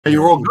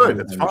You're all good.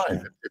 It's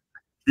fine.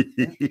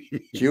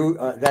 Jew.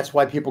 That's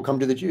why people come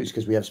to the Jews,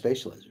 because we have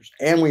space lasers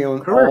and we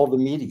own all the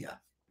media.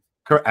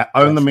 Correct.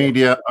 Own the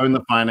media, own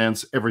the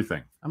finance,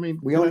 everything. I mean,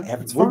 we own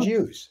everything. We're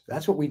Jews.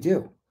 That's what we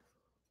do.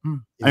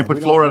 And you put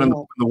fluoride in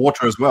the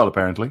water as well,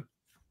 apparently. I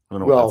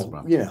don't know what that's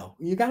about. You know,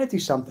 you got to do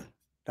something.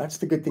 That's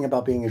the good thing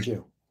about being a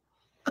Jew.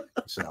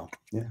 So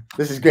yeah,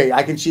 this is great.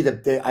 I can see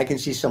I can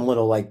see some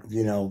little, like,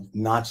 you know,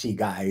 Nazi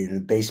guy in a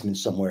basement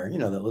somewhere, you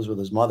know, that lives with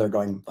his mother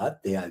going,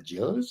 "What? They are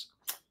Jews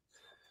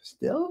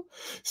still?"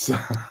 So,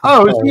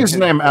 isn't his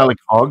name Alec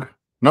Hogg?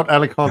 Not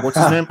Alec Hogg. What's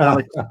his name?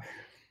 Alec.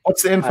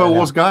 What's the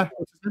Infowars guy?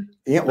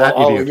 Yeah,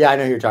 well, yeah, I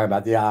know who you're talking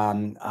about. The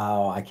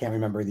I can't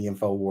remember the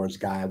Infowars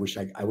guy. I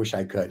wish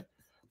I could,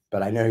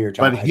 but I know who you're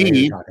talking. But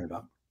you're talking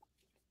about.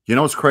 You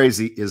know what's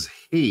crazy is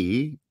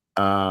he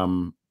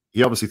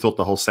obviously thought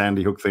the whole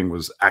Sandy Hook thing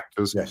was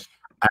actors. Yes.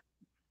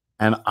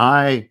 And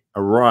I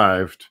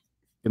arrived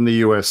in the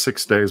US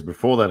 6 days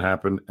before that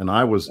happened, and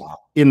I was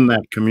in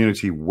that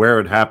community where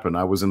it happened.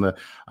 I was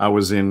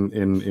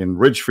in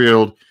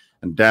Ridgefield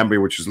and Danby,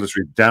 which is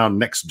literally down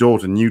next door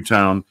to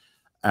Newtown.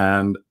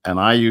 And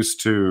I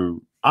used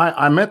to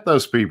I met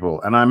those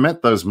people and I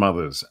met those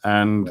mothers,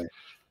 and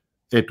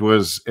it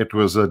was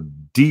a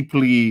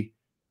deeply,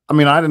 I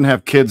mean, I didn't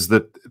have kids,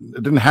 that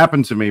it didn't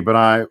happen to me,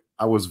 but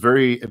it was a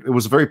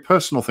very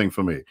personal thing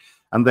for me.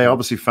 And they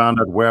obviously found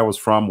out where I was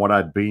from, what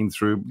I'd been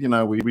through. You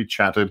know, we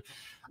chatted,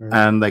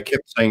 and they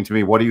kept saying to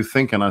me, "What do you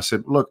think?" And I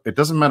said, "Look, it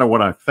doesn't matter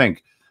what I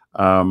think.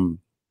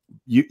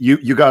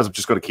 You guys have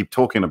just got to keep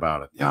talking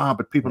about it." "Yeah,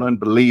 but people don't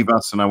believe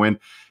us." And I went,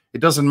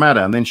 "It doesn't matter."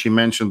 And then she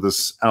mentioned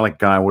this Alec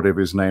guy, whatever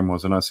his name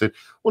was, and I said,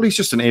 "Well, he's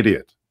just an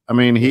idiot. I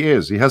mean, he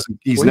is.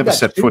 He's never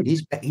set foot.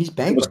 He's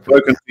bankrupt.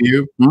 Spoken to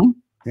you."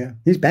 Yeah,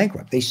 he's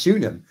bankrupt. They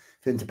sued him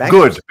into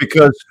bankruptcy.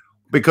 Good,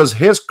 because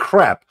his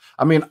crap.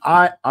 I mean,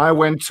 I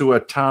went to a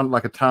town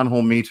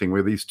hall meeting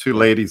where these two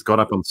ladies got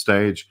up on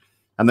stage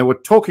and they were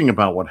talking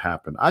about what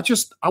happened. I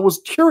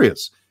was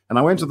curious, and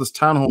I went to this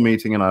town hall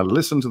meeting and I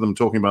listened to them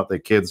talking about their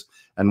kids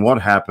and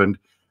what happened.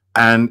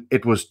 And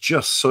it was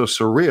just so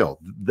surreal.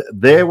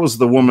 There was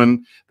the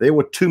woman. There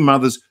were two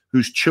mothers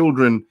whose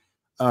children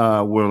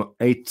were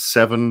 8,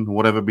 7,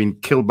 whatever, being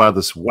killed by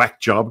this whack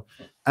job,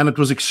 and it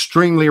was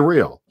extremely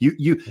real.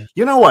 You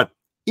know what?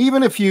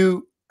 Even if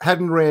you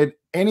hadn't read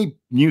any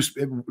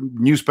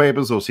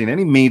newspapers or seen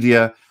any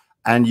media,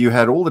 and you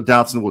had all the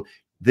doubts in the world,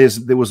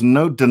 there was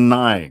no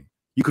denying.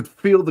 You could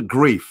feel the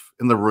grief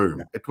in the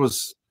room. It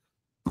was,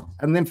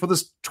 and then for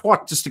this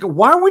twat just to go,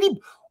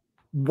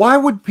 why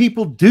would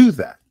people do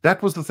that?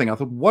 That was the thing. I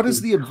thought, what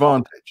is the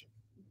advantage?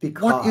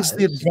 What is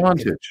the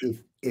advantage?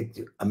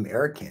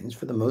 Americans,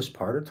 for the most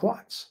part, are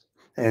twats,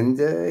 and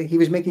he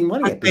was making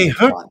money. But they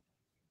hurt.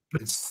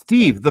 But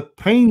Steve, the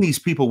pain these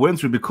people went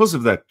through because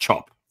of that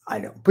chop. I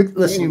know, but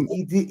listen,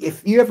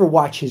 if you ever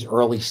watch his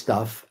early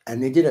stuff,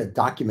 and they did a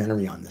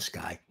documentary on this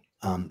guy.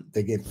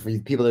 They get, for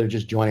people that are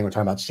just joining, we're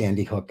talking about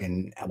Sandy Hook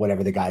and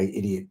whatever, the guy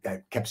idiot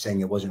that kept saying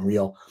it wasn't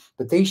real,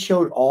 but they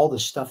showed all the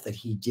stuff that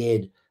he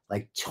did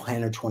like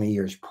 10 or 20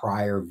 years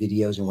prior,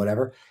 videos and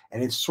whatever.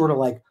 And it's sort of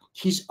like,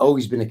 he's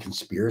always been a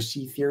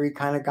conspiracy theory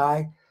kind of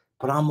guy.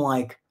 But I'm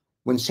like,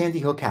 when Sandy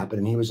Hook happened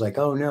and he was like,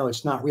 "Oh no,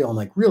 it's not real." I'm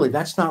like, really?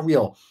 That's not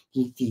real.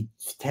 He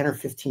 10 or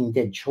 15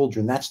 dead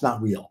children. That's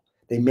not real.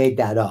 They made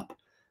that up.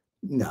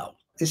 No,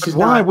 this is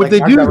why not. Would they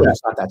do that?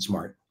 It's not that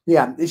smart.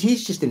 Yeah,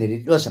 he's just an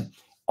idiot. Listen,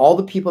 all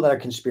the people that are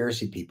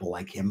conspiracy people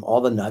like him,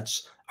 all the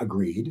nuts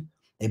agreed.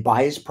 They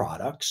buy his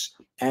products,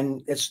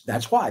 and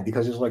that's why,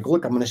 because it's like,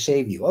 look, I'm going to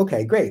save you.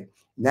 Okay, great.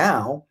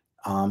 Now,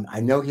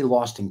 I know he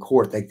lost in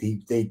court. Like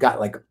they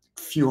got like a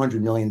few $100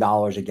 million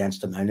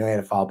against him. I know he had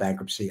to file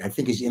bankruptcy. I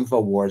think his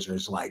Infowars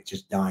is like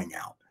just dying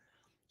out.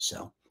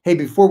 So, hey,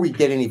 before we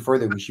get any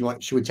further,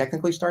 should we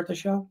technically start the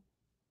show?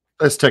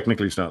 Let's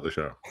technically start the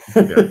show.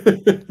 Yeah.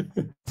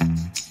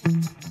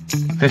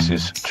 This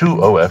is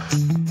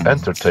 2OF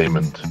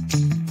Entertainment.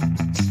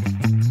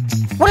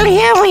 Well,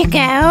 here we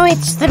go.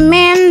 It's the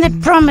man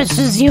that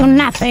promises you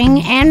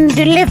nothing and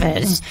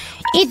delivers.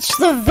 It's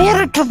the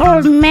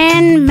veritable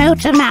man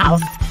motor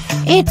mouth.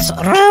 It's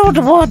Road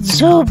Woods,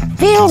 who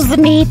feels the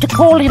need to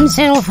call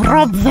himself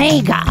Robb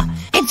Vega.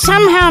 It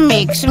somehow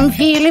makes him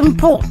feel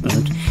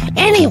important.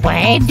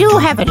 Anyway, do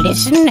have a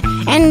listen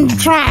and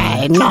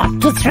try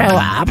not to throw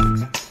up.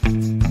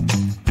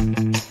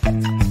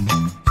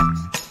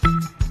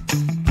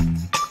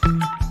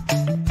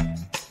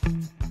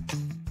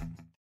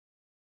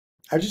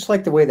 I just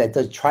like the way that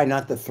does try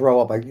not to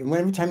throw up.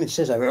 Every time it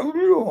says, I go,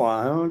 "Oh,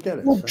 I don't get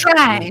it." Well, so,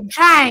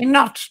 try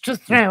not to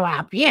throw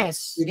up.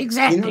 Yes,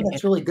 exactly. You know,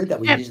 that's really good that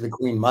we use the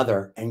Queen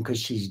Mother, and because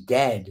she's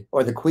dead,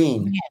 or the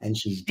Queen, and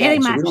she's Very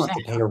dead, so much we don't have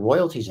to pay her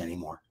royalties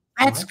anymore.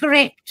 That's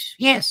correct.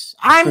 Yes,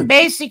 I'm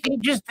basically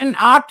just an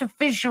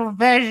artificial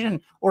version,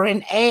 or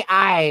an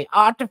AI,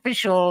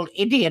 artificial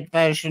idiot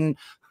version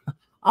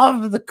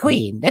of the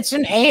Queen. That's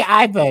an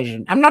AI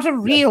version. I'm not a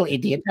real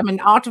idiot. I'm an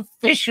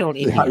artificial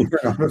idiot. Yeah, you're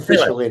an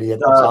artificial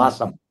idiot. That's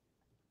awesome.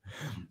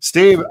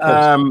 Steve,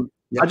 I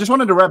just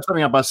wanted to wrap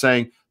something up by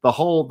saying the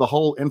whole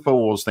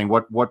Infowars thing.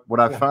 What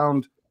I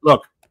found.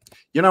 Look,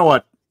 you know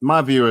what?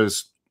 My view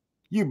is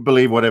you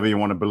believe whatever you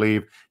want to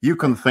believe. You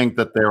can think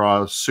that there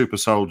are super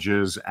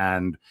soldiers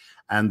and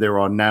there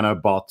are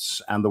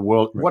nanobots and the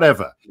world,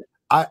 whatever.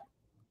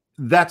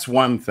 That's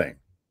one thing.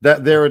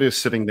 That there it is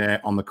sitting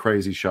there on the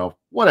crazy shelf.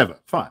 Whatever,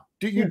 fine.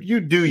 You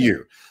do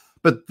you.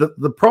 But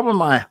the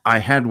problem I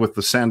had with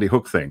the Sandy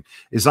Hook thing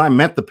is I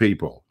met the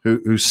people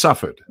who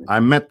suffered. I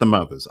met the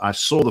mothers. I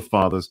saw the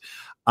fathers.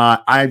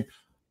 I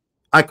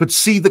could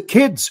see the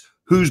kids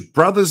whose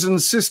brothers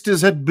and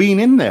sisters had been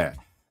in there.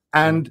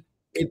 And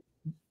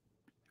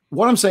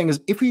what I'm saying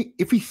is if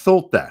he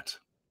thought that,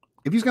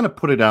 if he's going to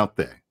put it out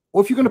there,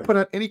 or if you're going to put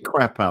out any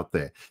crap out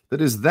there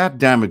that is that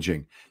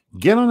damaging,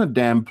 get on a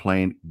damn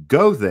plane,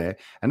 go there,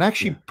 and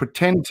actually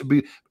pretend to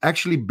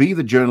be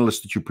the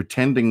journalist that you're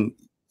pretending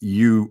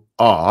you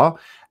are,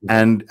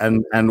 and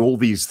all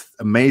these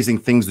amazing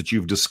things that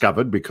you've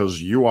discovered,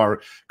 because you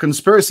are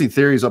conspiracy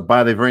theories are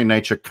by their very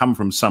nature come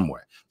from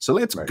somewhere. So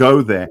let's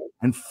go there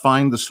and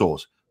find the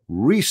source,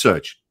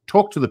 research,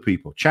 talk to the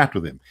people, chat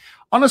with them.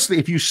 Honestly,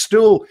 if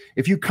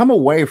you come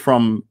away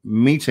from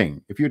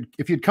meeting, if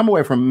you'd come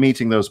away from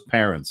meeting those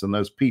parents and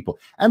those people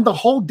and the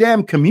whole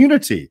damn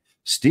community,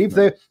 Steve,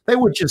 they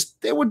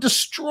were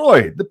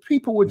destroyed. The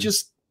people were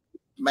just,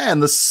 man,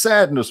 the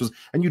sadness was,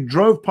 and you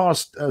drove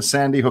past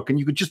Sandy Hook and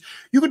you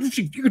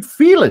could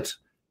feel it.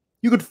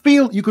 You could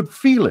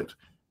feel it.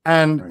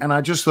 And I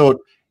just thought,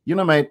 you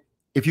know, mate,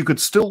 if you could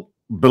still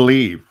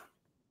believe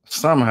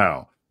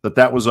somehow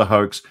that was a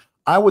hoax,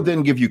 I would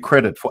then give you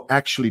credit for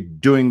actually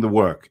doing the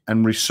work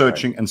and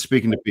researching and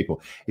speaking to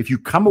people. If you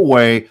come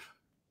away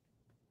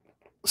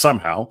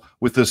somehow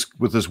with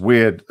this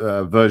weird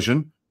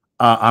version,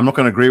 I'm not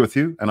going to agree with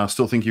you, and I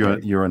still think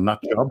you're a nut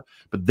job.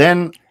 But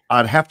then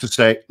I'd have to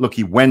say, look,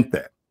 he went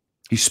there.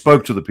 He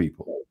spoke to the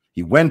people.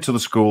 He went to the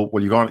school.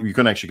 Well, you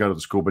can actually go to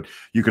the school, but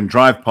you can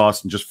drive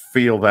past and just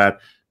feel that,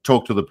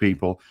 talk to the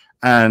people.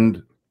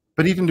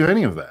 But he didn't do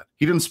any of that.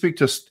 He didn't speak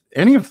to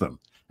any of them.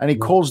 And he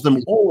caused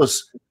them all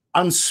this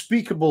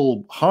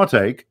unspeakable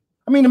heartache.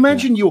 I mean,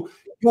 imagine your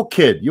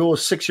kid, your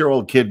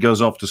 6-year-old kid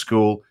goes off to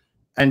school,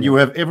 and you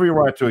have every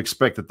right to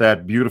expect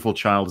that beautiful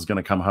child is going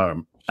to come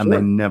home, and they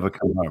never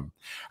come home.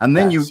 And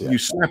then you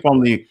snap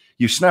on the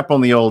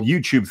old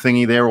YouTube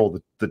thingy there, or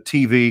the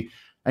TV,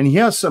 and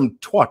here's some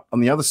twat on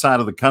the other side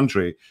of the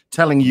country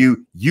telling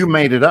you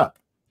made it up.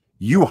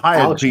 You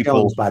hired Alex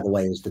people. Jones, by the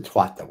way, is the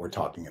twat that we're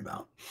talking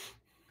about.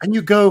 And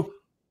you go,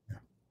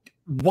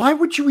 why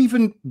would you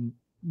even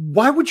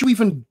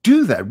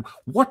do that?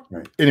 What?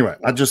 Anyway,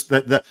 I just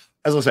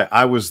as I say,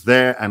 I was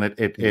there, and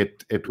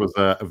it was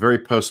a very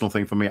personal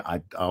thing for me.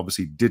 I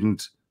obviously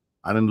didn't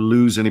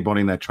lose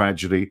anybody in that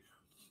tragedy,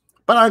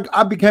 but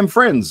I became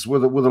friends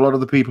with a lot of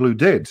the people who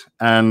did.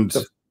 And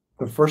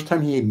the first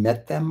time he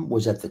met them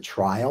was at the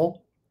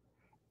trial,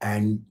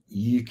 and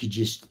you could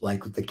just,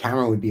 like, the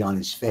camera would be on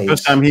his face. The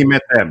first time he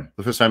met them.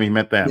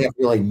 He hadn't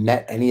really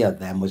met any of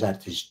them. Was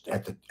at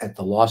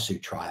the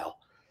lawsuit trial,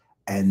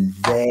 and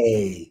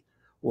they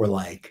were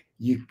like,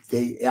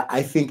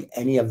 I think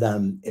any of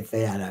them, if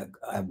they had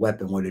a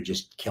weapon, would have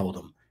just killed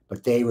him.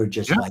 But they were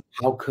just like,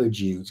 how could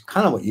you? It's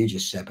kind of what you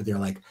just said, but they're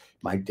like,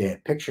 my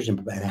dad pictures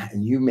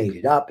and you made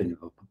it up and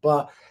blah, blah,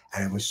 blah.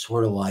 And it was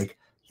sort of like,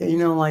 yeah, you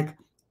know, like,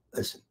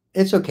 listen,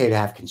 it's okay to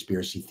have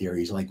conspiracy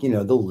theories, like, you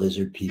know, the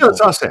lizard people. Yeah,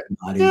 that's it.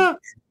 Yeah,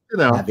 you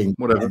know, having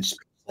whatever.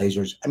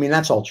 Lasers. I mean,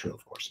 that's all true,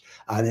 of course.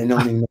 And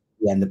only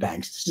and the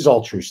banks. This is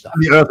all true stuff.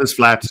 The earth is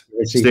flat.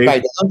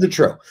 Right, that's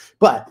true.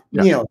 But,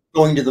 you know,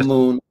 going to the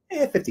moon,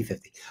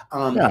 50-50.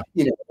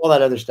 You know, all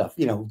that other stuff.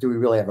 You know, do we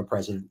really have a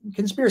president?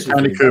 Conspiracy.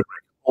 Andy Cooper,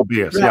 all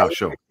BS. Yeah,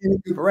 sure. Andy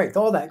Cooper, right.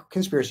 All that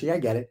conspiracy, I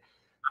get it.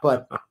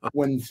 But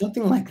when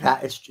something like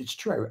that, it's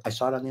true. I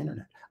saw it on the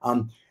internet.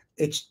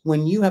 It's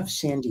when you have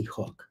Sandy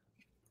Hook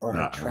or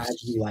a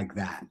tragedy like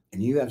that,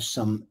 and you have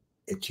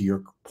to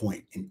your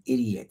point, an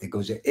idiot that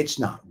goes, it's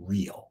not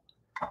real.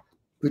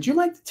 Would you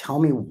like to tell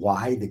me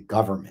why the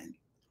government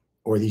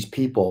or these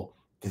people,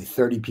 the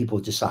 30 people,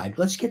 decide,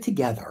 let's get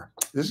together?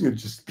 This is going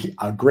to just be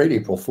a great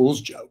April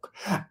Fool's joke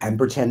and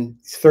pretend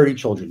 30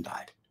 children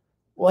died.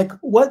 Like,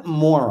 what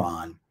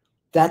moron?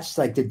 That's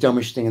like the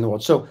dumbest thing in the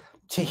world. So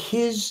to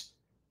his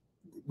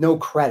no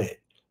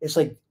credit, it's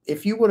like,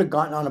 if you would have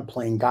gotten on a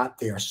plane, got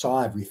there,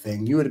 saw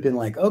everything, you would have been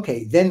like,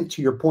 okay, then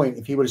to your point,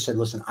 if he would have said,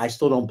 listen, I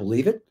still don't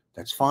believe it,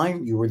 that's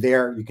fine. You were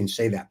there. You can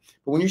say that.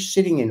 But when you're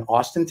sitting in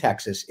Austin,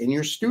 Texas, in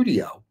your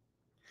studio,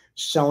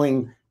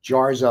 selling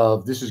jars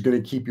of, this is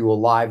going to keep you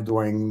alive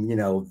during, you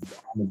know,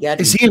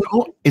 Armageddon.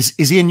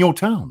 Is he in your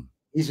town?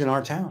 He's in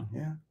our town.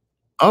 Yeah.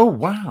 Oh,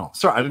 wow.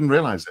 Sorry, I didn't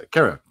realize that.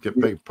 Carry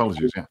on.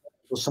 Apologies. Yeah.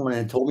 Well, someone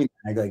had told me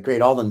that. I go, like,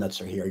 great. All the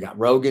nuts are here. You got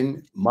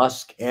Rogan,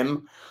 Musk,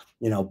 him,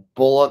 you know,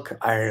 Bullock.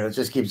 I don't know. It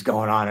just keeps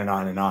going on and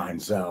on and on.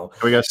 So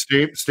we got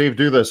Steve. Steve,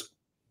 do this.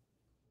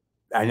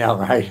 I know,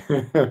 right?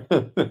 It's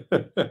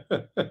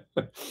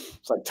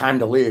like time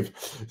to leave.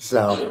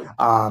 So,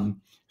 and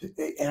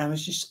I'm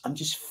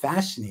just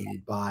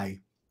fascinated by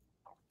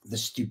the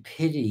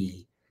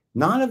stupidity,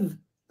 not of,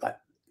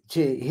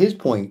 to his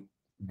point,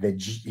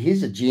 that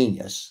he's a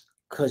genius,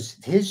 because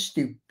his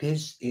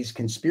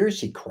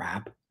conspiracy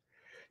crap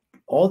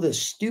all the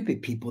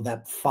stupid people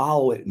that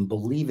follow it and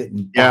believe it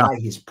and Yeah. buy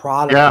his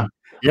product. Yeah. I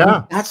Yeah.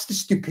 mean, that's the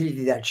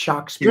stupidity that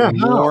shocks me Yeah.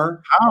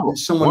 more How? than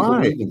someone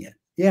Why? believing it.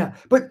 Yeah.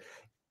 But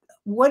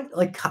what,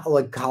 like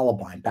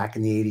Columbine back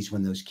in the 80s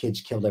when those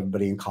kids killed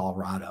everybody in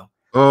Colorado,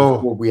 Oh,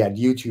 before we had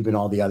YouTube and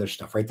all the other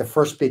stuff, right? The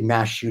first big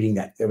mass shooting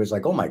that it was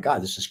like, oh my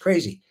God, this is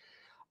crazy.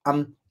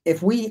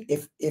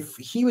 If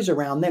he was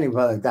around then, he'd be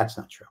like, that's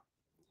not true.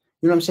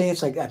 You know what I'm saying?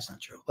 It's like, that's not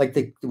true.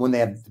 Like when they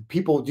have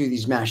people do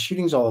these mass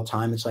shootings all the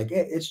time, it's like,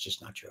 it's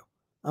just not true.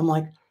 I'm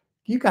like,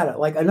 you got it.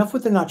 Like, enough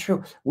with the not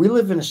true. We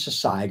live in a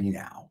society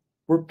now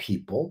where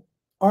people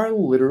are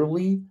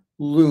literally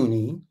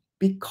loony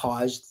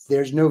because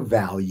there's no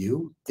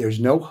value, there's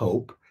no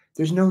hope,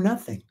 there's no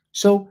nothing.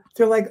 So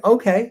they're like,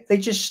 okay, they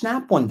just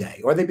snap one day,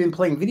 or they've been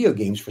playing video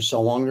games for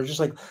so long. They're just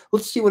like,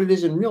 let's see what it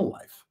is in real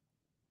life.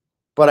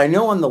 But I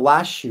know on the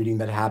last shooting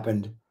that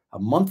happened a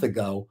month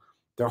ago,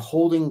 they're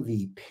holding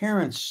the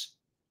parents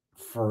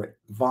for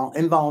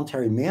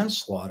involuntary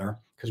manslaughter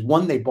because,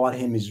 one, they bought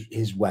him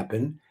his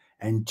weapon,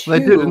 and two, they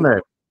did, didn't they?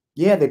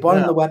 Yeah, they bought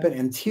him the weapon,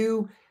 and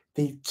two,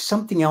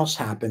 something else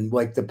happened.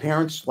 Like the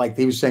parents, like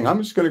they were saying,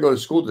 I'm just going to go to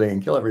school today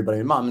and kill everybody.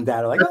 And mom and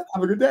dad are like, oh,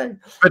 have a good day.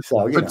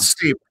 But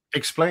Steve,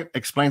 explain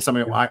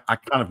something. Yeah. I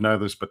kind of know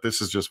this, but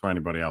this is just for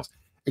anybody else.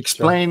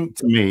 Explain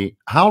to me,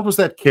 how old was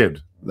that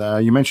kid?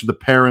 You mentioned the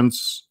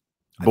parents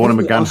bought him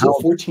a gun.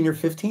 14 or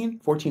 15?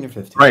 14 or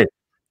 15. Right.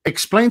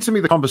 Explain to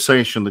me the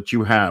conversation that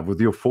you have with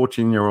your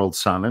 14-year-old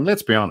son. And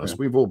let's be honest,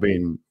 we've all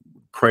been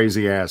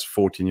crazy ass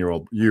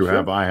 14-year-old. You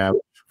have, I have.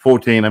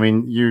 14. I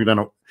mean, you don't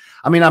know.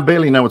 I mean, I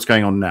barely know what's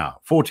going on now.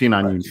 14,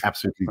 I knew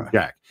absolutely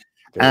jack.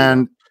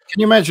 And can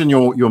you imagine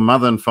your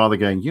mother and father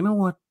going, you know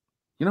what?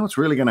 You know what's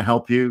really going to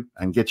help you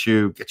and get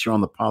you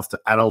on the path to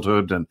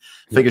adulthood and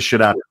figure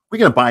shit out? We're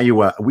going to buy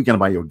you a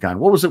gun.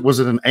 What was it? Was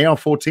it an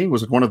AR-14?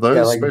 Was it one of those?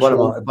 Yeah, like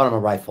bought him a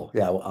rifle.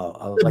 Yeah,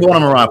 bought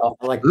him a rifle.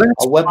 Like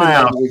let's a weapon buy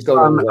that our would go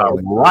son to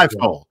a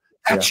rifle.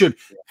 That should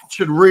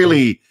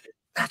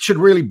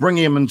really bring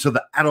him into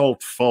the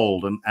adult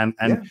fold. And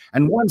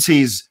once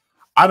he's,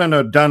 I don't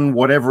know, done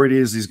whatever it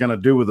is he's going to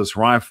do with this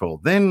rifle,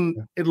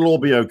 then it'll all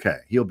be okay.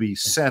 He'll be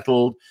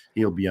settled.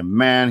 He'll be a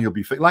man. He'll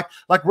be like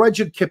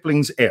Rudyard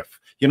Kipling's If.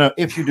 You know,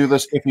 if you do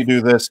this,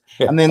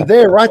 and then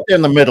right there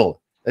in the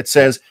middle, it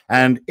says,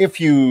 and if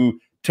you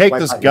take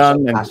this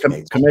gun and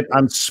commit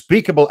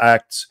unspeakable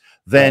acts,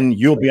 then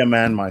you'll be a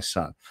man, my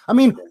son. I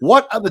mean,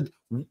 why would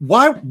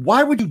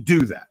you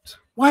do that?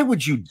 Why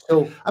would you?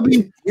 I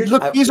mean,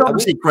 look, he's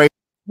obviously great.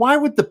 Why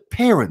would the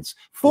parents,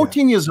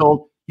 14 years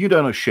old, you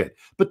don't know shit,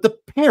 but the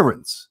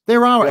parents,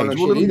 they're our age.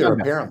 Either,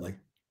 apparently.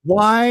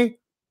 Why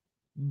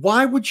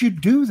would you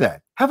do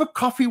that? Have a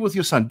coffee with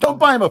your son. Don't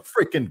buy him a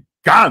freaking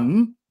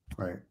gun.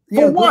 Right.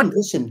 Yeah.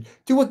 Listen,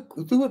 do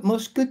what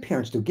most good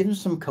parents do. Give him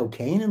some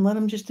cocaine and let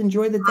him just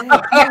enjoy the day.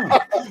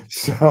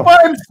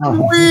 Let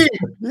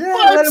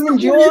him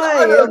enjoy.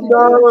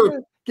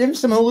 Give him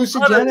some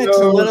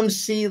hallucinogenics and let him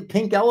see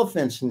pink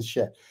elephants and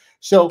shit.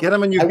 So get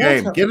him a new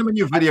game. Get him a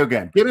new video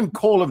game. Get him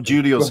Call of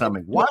Duty or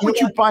something. Why would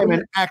you buy him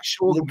an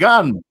actual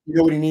gun? You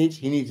know what he needs?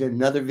 He needs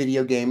another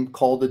video game,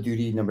 Call of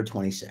Duty number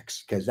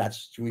 26, because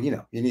that's, you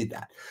need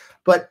that.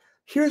 But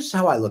here's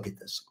how I look at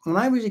this. When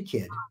I was a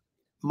kid,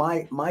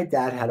 my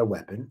dad had a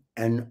weapon,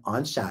 and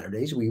on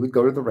Saturdays we would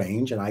go to the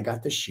range, and I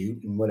got to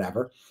shoot and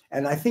whatever.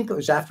 And I think it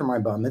was after my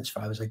bar mitzvah,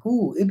 I was like,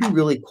 ooh, it'd be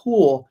really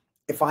cool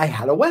if I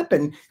had a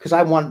weapon, because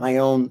I want my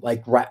own,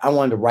 like, I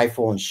wanted a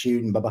rifle and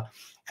shoot and blah, blah.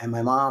 And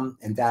my mom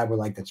and dad were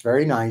like, that's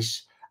very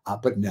nice,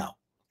 but no.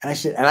 And I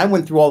said, and I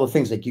went through all the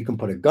things, like you can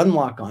put a gun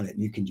lock on it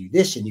and you can do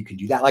this and you can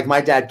do that. Like my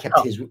dad kept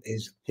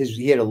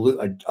he had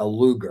a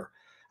Luger,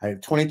 a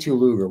 22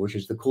 Luger, which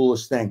is the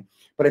coolest thing.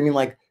 But I mean,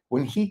 like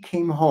when he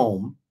came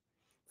home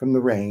from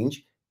the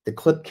range, the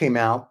clip came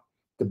out,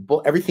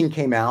 everything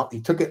came out. He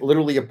took it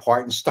literally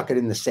apart and stuck it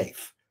in the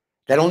safe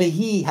that only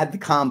he had the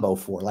combo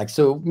for. Like,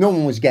 so no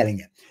one was getting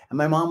it. And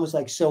my mom was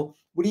like, so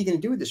what are you going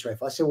to do with this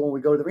rifle? I said, well, when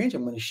we go to the range,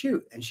 I'm going to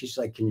shoot. And she's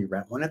like, can you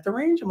rent one at the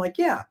range? I'm like,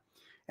 yeah.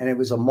 And it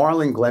was a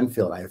Marlin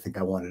Glenfield. I think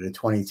I wanted a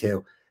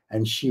 22.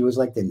 And she was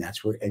like, then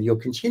that's where, and you'll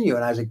continue.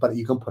 And I was like, but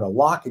you can put a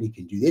lock and you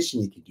can do this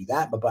and you can do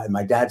that. But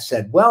my dad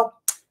said, well,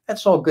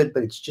 that's all good,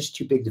 but it's just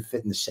too big to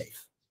fit in the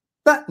safe.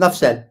 But enough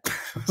said.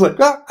 I was like,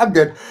 oh, I'm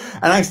good.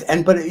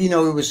 But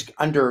it was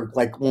under,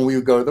 like when we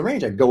would go to the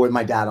range, I'd go with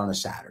my dad on a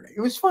Saturday.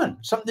 It was fun,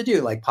 something to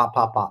do, like pop.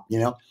 But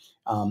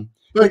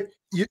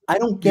I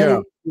don't get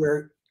it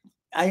where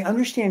I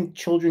understand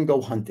children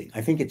go hunting.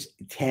 I think it's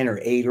 10 or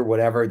 8 or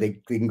whatever. They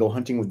can go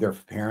hunting with their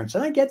parents.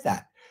 And I get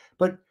that.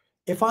 But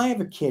if I have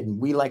a kid and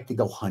we like to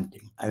go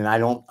hunting, and I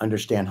don't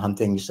understand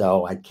hunting,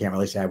 so I can't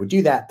really say I would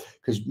do that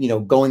because,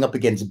 going up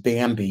against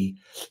Bambi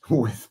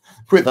with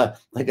a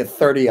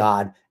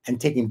 30-odd and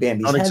taking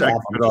Bambi's head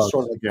off, I'm just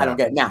sort of like, I don't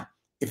get it. Now,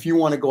 if you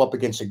want to go up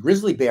against a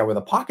grizzly bear with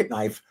a pocket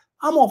knife,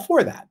 I'm all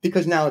for that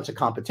because now it's a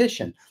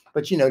competition.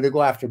 But, to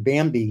go after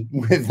Bambi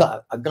with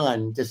a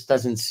gun just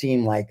doesn't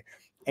seem like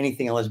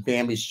anything unless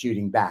Bambi's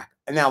shooting back.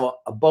 And now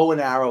a bow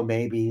and arrow,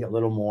 maybe a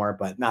little more,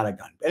 but not a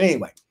gun. But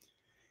anyway,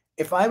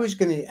 if I was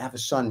going to have a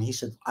son, he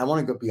said, I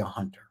want to go be a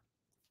hunter.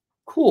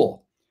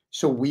 Cool.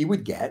 So we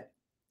would get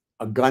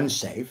a gun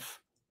safe.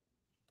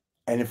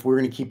 And if we're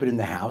going to keep it in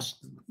the house,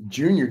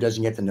 Junior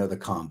doesn't get to know the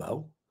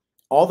combo.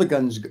 All the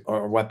guns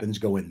or weapons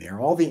go in there.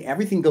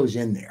 Everything goes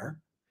in there.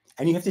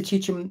 And you have to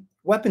teach him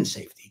weapon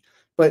safety.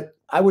 But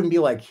I wouldn't be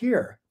like,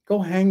 here, go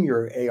hang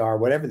your AR,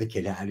 whatever the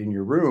kid had in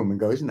your room, and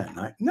go, isn't that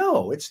nice?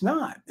 No, it's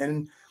not.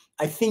 And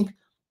I think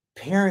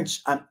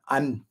parents,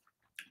 I'm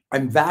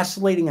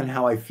vacillating on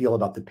how I feel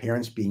about the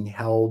parents being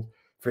held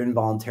for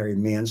involuntary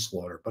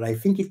manslaughter. But I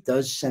think it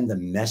does send a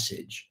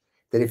message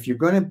that if you're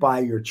going to buy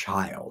your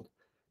child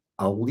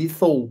a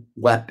lethal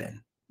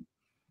weapon,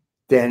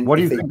 then what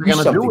do you think they're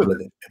going to do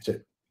with it? That's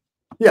it.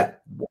 Yeah.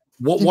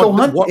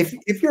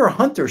 If you're a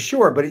hunter,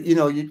 sure, but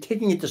you're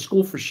taking it to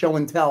school for show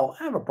and tell.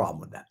 I have a problem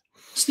with that,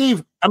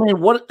 Steve. I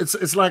mean,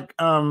 it's like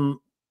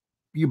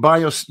you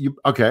buy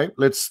okay.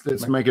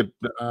 Let's make it.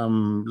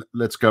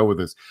 Let's go with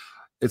this.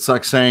 It's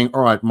like saying,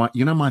 all right, my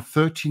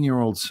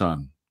 13-year-old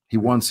son, he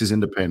wants his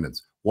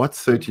independence. What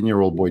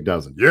 13-year-old boy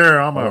doesn't?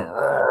 Yeah, I'm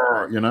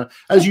a,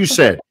 as you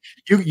said,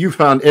 you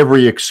found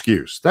every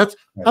excuse. That's,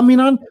 I mean,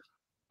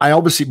 I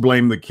obviously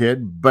blame the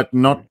kid, but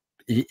not,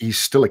 he's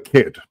still a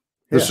kid.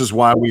 This is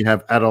why we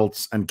have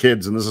adults and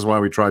kids, and this is why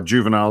we try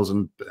juveniles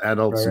and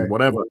adults and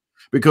whatever,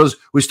 because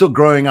we're still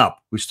growing up.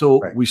 We're still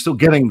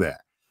getting there.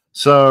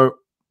 So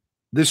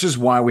this is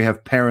why we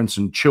have parents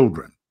and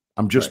children.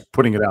 I'm just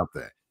putting it out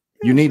there.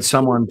 You need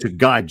someone to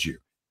guide you.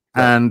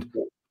 And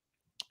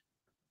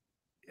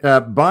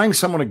buying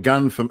someone a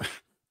gun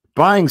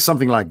buying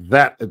something like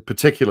that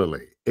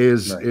particularly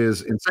is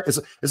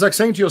it's like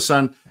saying to your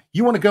son,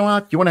 you want to go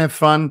out, you want to have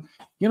fun,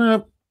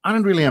 I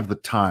don't really have the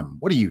time.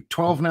 What are you,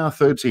 12 now,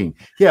 13?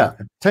 Yeah,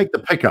 take the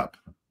pickup.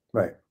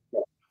 Right.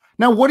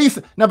 Now, what do you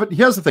think? Now, but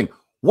here's the thing.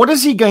 What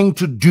is he going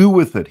to do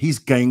with it? He's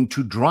going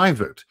to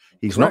drive it.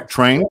 He's not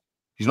trained.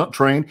 He's not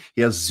trained.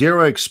 He has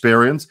zero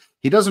experience.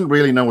 He doesn't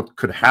really know what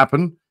could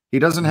happen. He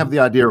doesn't have the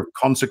idea of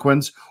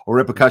consequence or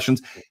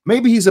repercussions.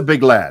 Maybe he's a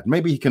big lad.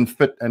 Maybe he can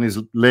fit and his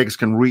legs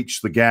can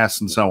reach the gas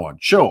and so on.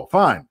 Sure,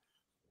 fine.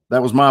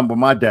 That was what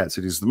my dad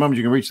said. Is the moment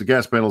you can reach the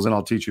gas pedals, then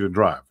I'll teach you to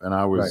drive. And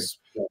I was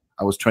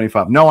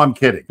 25. No, I'm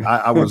kidding.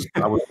 I was.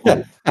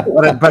 But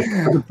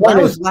that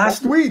was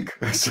last week.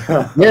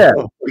 Yeah,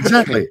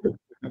 exactly.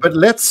 But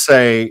let's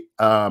say,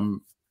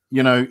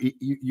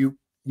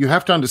 you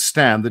have to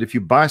understand that if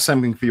you buy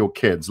something for your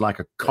kids, like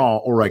a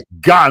car or a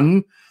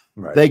gun,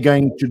 they're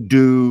going to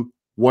do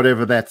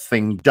whatever that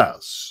thing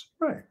does.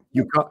 Right.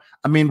 You can't.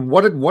 I mean,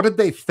 what did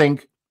they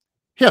think?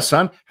 Here,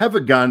 son, have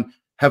a gun.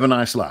 Have a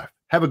nice life.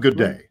 Have a good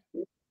day.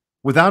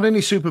 Without any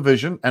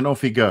supervision, and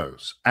off he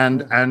goes.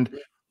 And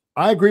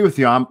I agree with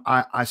you.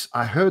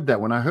 I heard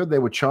that when I heard they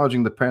were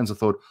charging the parents, I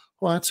thought,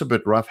 well, that's a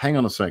bit rough. Hang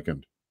on a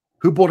second.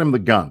 Who bought him the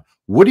gun?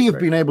 Would he have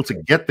been able to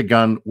get the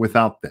gun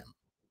without them?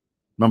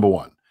 Number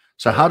one.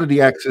 So how did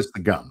he access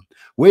the gun?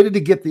 Where did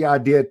he get the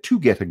idea to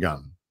get a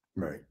gun?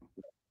 Right.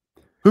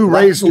 Who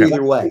raised him?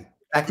 Either way.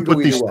 That could go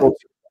either way.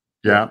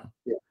 Yeah.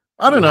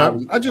 I don't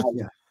know.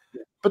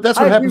 But that's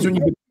what happens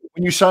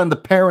when you sign the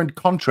parent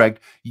contract.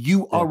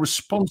 You are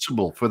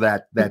responsible for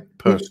that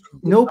person.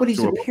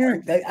 Nobody's a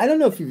parent. I don't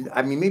know if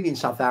maybe in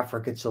South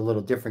Africa it's a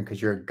little different because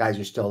your guys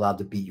are still allowed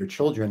to beat your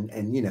children,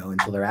 and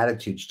until their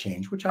attitudes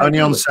change. Which only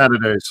on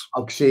Saturdays.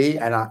 Oh, see,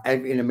 and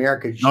in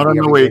America, you not on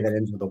the week. That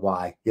ends with a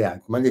Y. Yeah,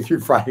 Monday through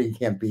Friday you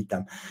can't beat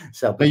them.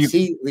 So, but at least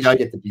you get to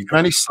beat them. You can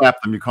only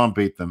slap them. You can't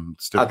beat them.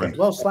 It's different. Okay,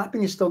 well,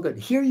 slapping is still good.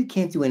 Here, you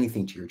can't do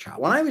anything to your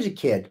child. When I was a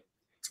kid,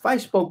 if I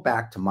spoke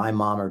back to my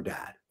mom or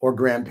dad or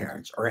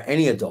grandparents or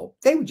any adult,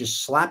 they would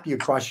just slap you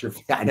across your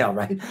face. I know,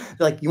 right? They're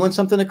like, you want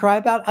something to cry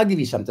about? I'll give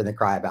you something to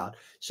cry about.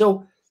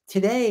 So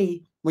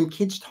today, when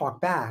kids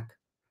talk back,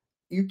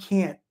 you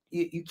can't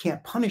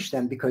punish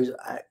them because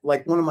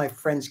like one of my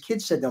friend's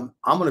kids said to them,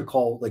 I'm going to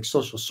call like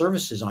social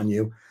services on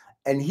you.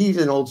 And he's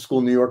an old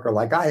school New Yorker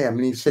like I am.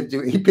 And he said,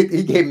 he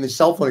gave him his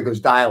cell phone. He goes,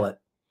 dial it.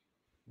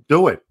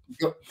 Do it.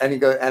 And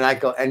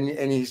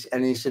he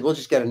said, we'll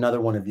just get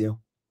another one of you.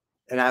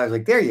 And I was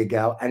like, there you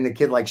go. And the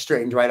kid like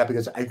straightened right up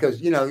because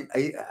because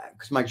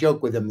my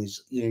joke with him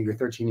is, you're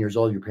 13 years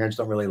old. Your parents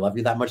don't really love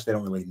you that much. They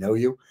don't really know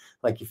you.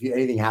 Like if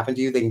anything happened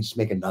to you, they can just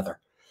make another.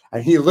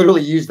 And he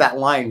literally used that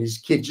line. His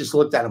kid just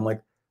looked at him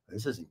like,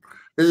 this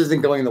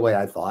isn't going the way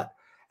I thought.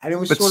 And it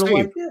was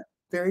like, yeah,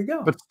 there you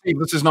go. But Steve,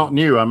 this is not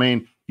new. I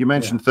mean, you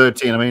mentioned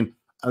 13. I mean,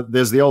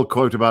 there's the old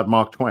quote about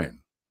Mark Twain.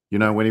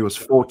 When he was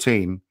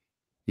 14,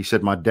 he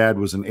said, my dad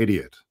was an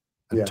idiot,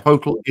 a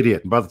total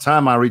idiot. And by the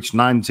time I reached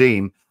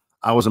 19,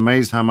 I was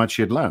amazed how much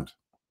he had learned.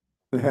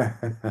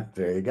 There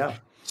you go.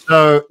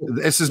 So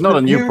this is not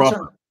a new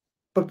problem.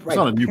 But it's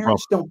not a new problem.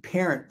 Don't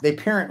parent. They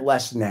parent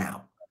less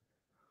now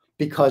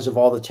because of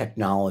all the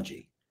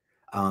technology.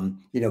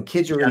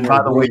 Kids are in.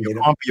 By the way, you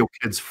can't be your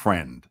kid's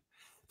friend.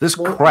 This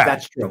crap.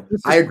 That's true.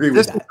 I agree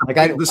with that. Like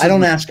I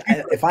don't ask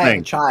if I have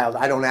a child.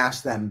 I don't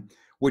ask them,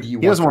 "What do you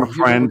want? He doesn't want a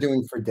friend. What we're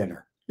doing for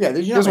dinner?" Yeah,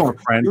 he doesn't want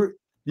a friend.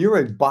 You're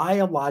a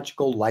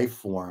biological life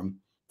form.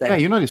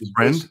 You're not his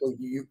friend.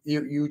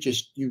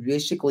 You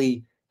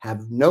basically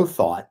have no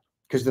thought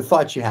because the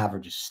thoughts you have are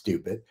just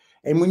stupid.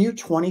 And when you're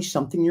 20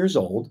 something years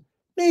old,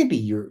 maybe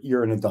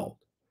you're an adult.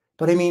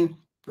 But I mean,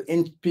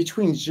 in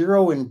between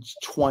 0 and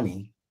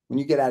 20, when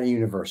you get out of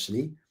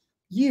university,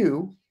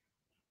 you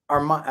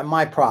are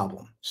my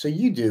problem. So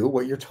you do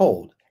what you're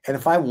told. And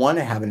if I want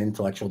to have an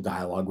intellectual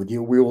dialogue with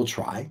you, we will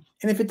try.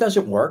 And if it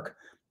doesn't work,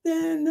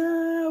 then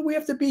we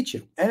have to beat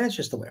you. And that's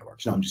just the way it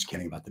works. No, I'm just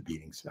kidding about the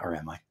beatings. Or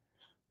am I?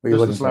 What are you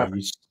looking for?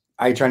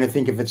 Are you trying to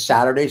think if it's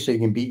Saturday so you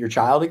can beat your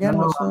child again?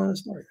 No, What's the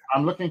story?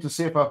 I'm looking to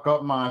see if I've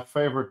got my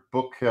favorite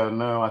book here.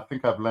 No, I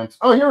think I've lent.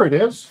 Oh, here it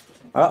is.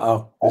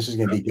 Uh-oh. This is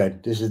going to be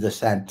good. This is the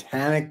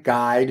Satanic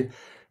Guide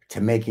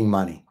to Making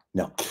Money.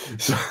 No.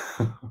 So,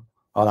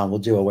 hold on. We'll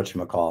do a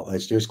whatchamacallit.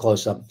 Let's do a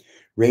close-up.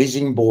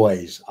 Raising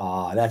Boys.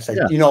 That's like,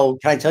 you know,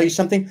 can I tell you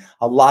something?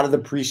 A lot of the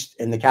priests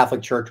in the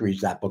Catholic Church reads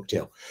that book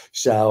too.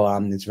 So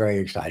it's very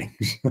exciting.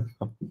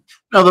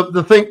 No,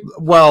 the thing,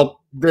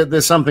 well,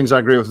 there's some things I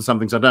agree with and some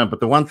things I don't. But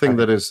the one thing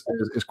that is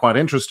quite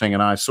interesting,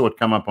 and I saw it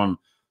come up on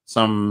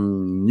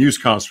some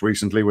newscasts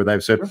recently where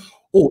they've said,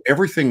 oh,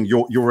 everything,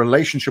 your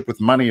relationship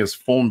with money is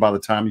formed by the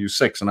time you're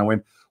 6. And I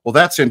went, well,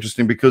 that's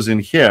interesting because in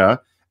here,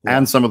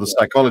 and some of the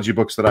psychology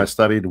books that I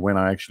studied when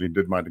I actually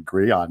did my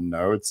degree, I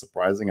know it's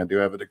surprising, I do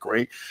have a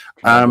degree.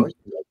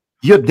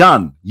 You're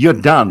done. You're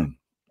done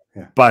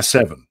by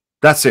 7.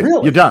 That's it.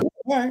 Really? You're done.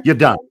 Right. You're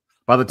done.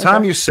 By the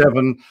time you're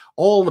 7,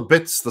 all the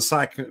bits, the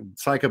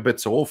psycho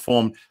bits are all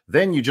formed.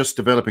 Then you're just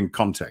developing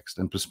context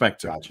and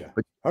perspective. Gotcha.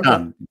 But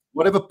done.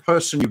 Whatever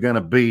person you're going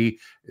to be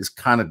is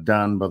kind of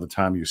done by the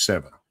time you're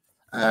 7.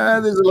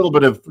 There's a little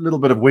bit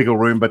of wiggle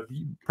room, but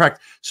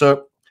practice.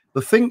 So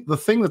the thing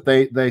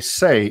that they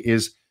say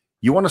is,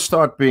 you want to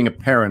start being a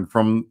parent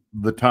from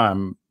the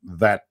time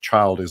that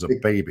child is a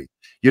baby.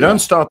 You don't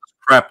start this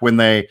crap when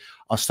they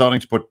are starting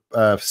to put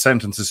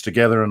sentences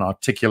together and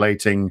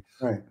articulating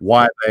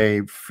why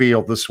they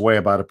feel this way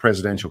about a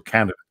presidential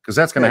candidate, because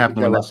that's going to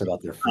happen when less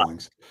about their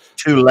feelings.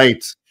 Too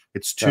late.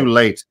 It's too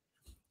late.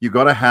 You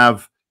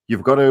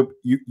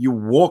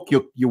walk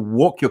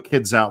your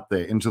kids out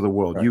there into the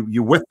world.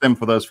 You with them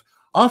for those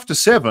after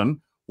 7.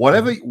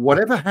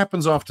 Whatever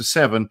happens after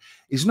 7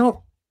 is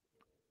not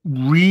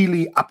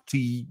really up to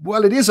you.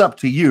 Well, it is up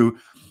to you,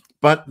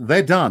 but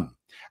they're done.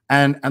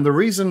 And the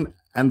reason,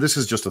 and this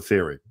is just a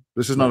theory,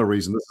 this is not a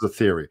reason, this is a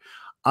theory.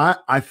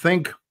 I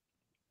think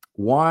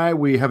why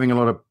we're having a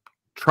lot of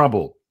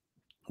trouble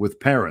with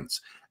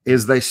parents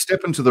is they step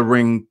into the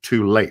ring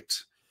too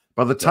late.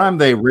 By the time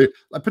they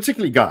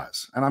particularly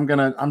guys, and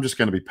I'm just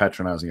gonna be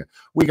patronizing it.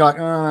 We got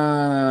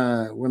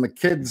when the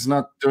kid's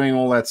not doing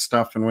all that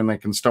stuff, and when I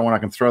can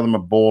throw them a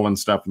ball and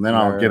stuff, and then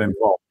I'll get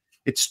involved.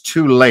 It's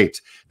too late.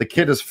 The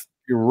kid has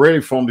really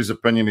formed his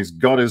opinion. He's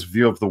got his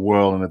view of the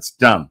world, and it's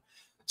done.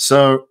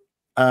 So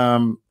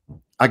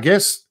I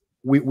guess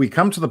we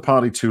come to the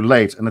party too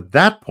late. And at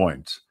that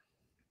point,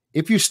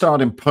 if you start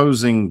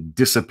imposing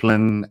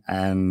discipline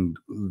and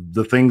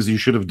the things you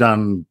should have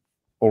done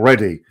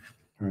already,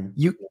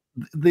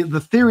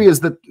 the theory is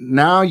that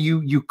now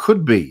you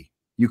could be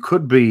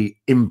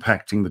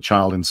impacting the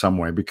child in some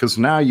way, because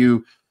now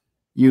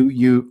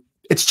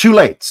it's too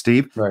late,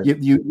 Steve.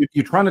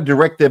 You're trying to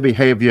direct their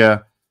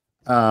behavior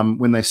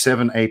when they're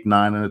 7, 8,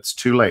 9, and it's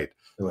too late.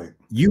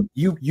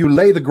 You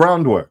lay the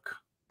groundwork,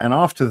 and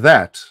after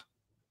that,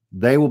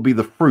 they will be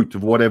the fruit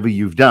of whatever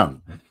you've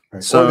done.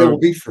 So there will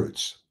be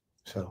fruits.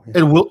 So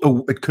it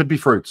will. It could be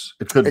fruits.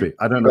 It could be.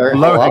 I don't know.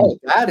 Low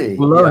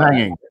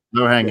hanging.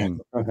 Hang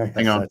on.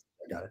 I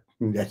got it.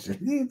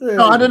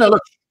 No, I don't know.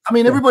 Look, I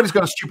mean, everybody's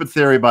got a stupid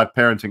theory about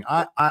parenting.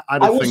 I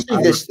will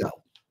say this though.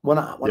 When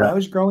I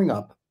was growing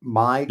up,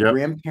 my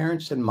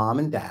grandparents and mom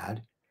and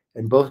dad,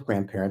 and both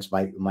grandparents,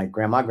 my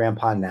grandma,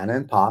 grandpa, nana,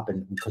 and pop,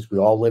 and because we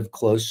all lived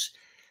close,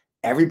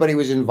 everybody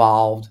was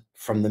involved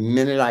from the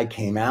minute I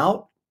came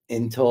out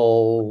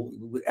until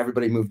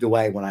everybody moved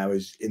away when I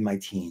was in my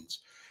teens.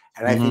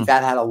 And I think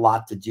that had a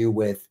lot to do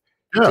with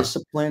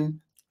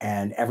discipline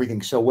and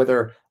everything. So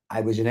whether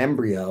I was an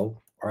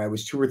embryo or I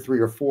was 2 or 3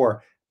 or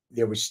 4,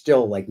 there was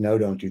still like, no,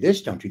 don't do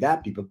this, don't do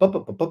that.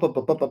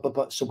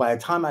 So by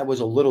the time I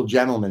was a little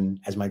gentleman,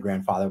 as my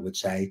grandfather would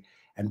say,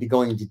 and be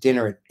going to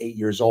dinner at 8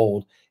 years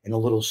old in a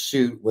little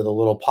suit with a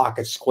little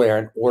pocket square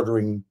and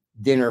ordering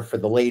dinner for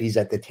the ladies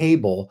at the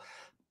table,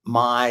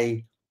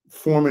 my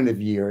formative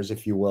years,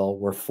 if you will,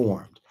 were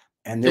formed.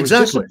 And there was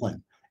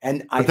discipline.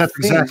 And that's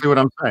exactly what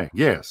I'm saying.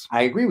 Yes,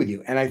 I agree with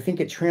you. And I think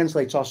it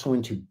translates also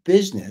into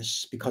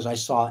business, because I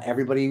saw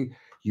everybody,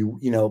 you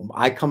know,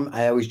 I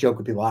always joke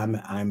with people,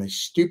 I'm a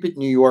stupid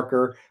New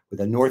Yorker with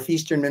a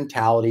Northeastern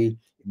mentality,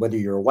 whether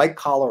you're a white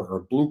collar or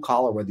a blue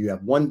collar, whether you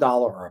have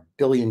 $1 or $1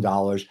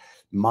 billion.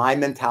 My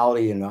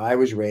mentality, and I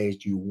was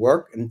raised, you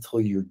work until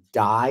you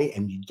die,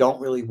 and you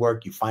don't really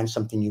work. You find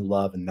something you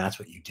love, and that's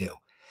what you do.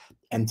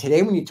 And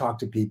today when you talk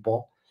to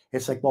people,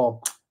 it's like,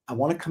 well, I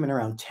want to come in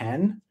around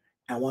 10.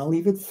 I want to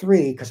leave at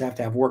 3 because I have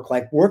to have work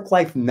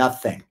life,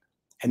 nothing.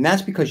 And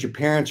that's because your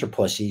parents are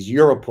pussies.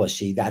 You're a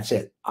pussy. That's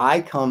it. I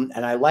come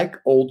and I like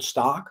old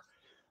stock.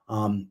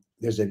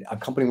 There's a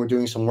company we're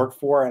doing some work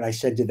for. And I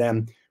said to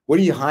them, what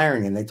are you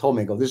hiring? And they told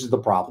me, I go, this is the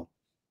problem.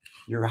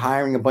 You're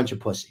hiring a bunch of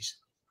pussies.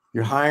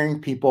 You're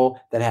hiring people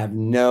that have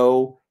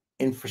no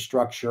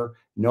infrastructure,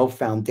 no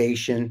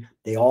foundation.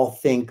 They all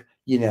think,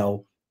 you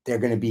know, they're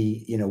going to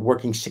be, you know,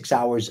 working 6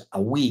 hours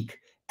a week.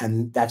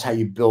 And that's how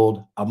you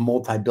build a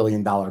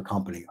multi-billion-dollar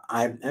company.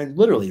 And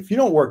literally, if you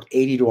don't work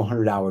 80 to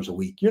 100 hours a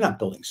week, you're not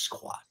building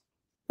squat.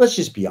 Let's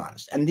just be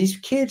honest. And these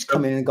kids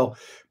come in and go,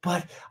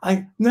 but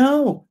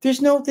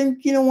there's no thing.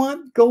 You know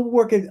what? Go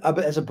work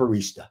as a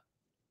barista.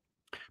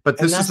 But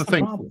this is the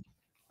thing. Problem.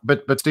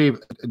 But Steve,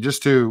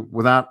 just to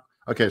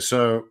okay,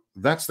 so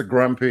that's the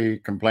grumpy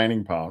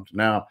complaining part.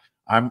 Now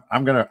I'm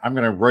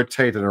gonna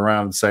rotate it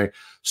around and say,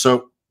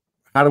 so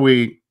how do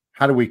we,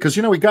 because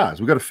you know, we got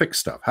to fix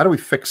stuff. How do we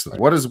fix this?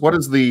 What is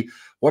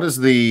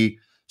the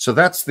so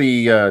that's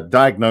the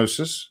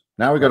diagnosis.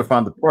 Now we got to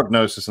find the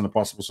prognosis and the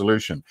possible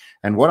solution.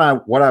 And what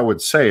I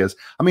would say is,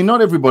 I mean,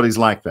 not everybody's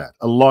like that.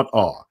 A lot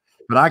are,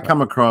 but I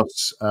come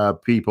across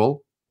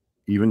people,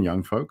 even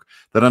young folk,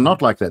 that are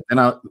not like that. And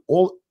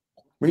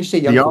when you say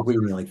young folk, what do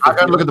you mean? Like I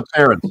gotta look at the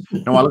parents.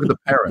 No, I look at the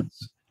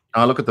parents.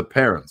 I look at the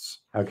parents.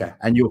 Okay.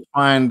 And you'll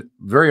find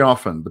very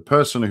often the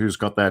person who's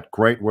got that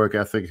great work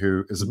ethic,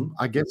 who is,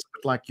 I guess, a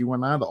bit like you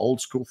and I, the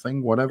old school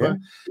thing, whatever.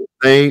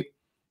 Yeah.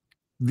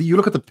 You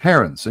look at the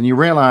parents and you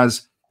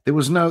realize there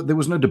was no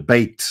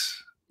debate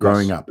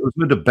growing up. There was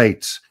no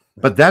debate.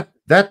 But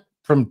that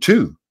from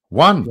 2,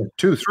 1,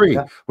 2, 3,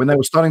 when they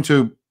were starting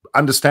to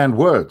understand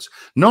words,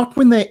 not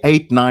when they're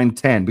 8, 9,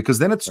 10, because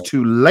then it's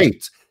too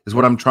late, is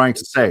what I'm trying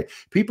to say.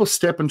 People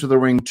step into the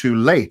ring too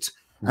late.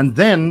 And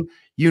then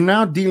you're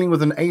now dealing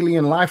with an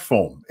alien life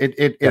form.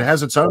 It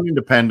has its own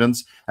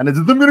independence, and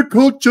it's the middle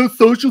culture,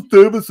 social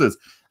services.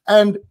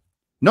 And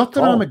not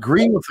that I'm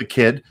agreeing with the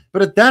kid,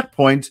 but at that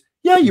point,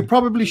 yeah, you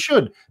probably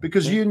should,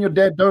 because you and your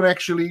dad don't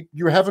actually,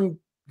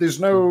 there's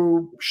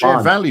no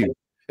shared value.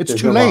 It's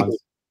too late.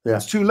 Yeah.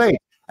 It's too late.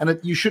 And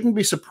you shouldn't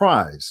be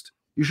surprised.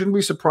 You shouldn't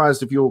be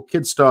surprised if your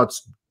kid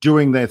starts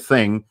doing their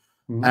thing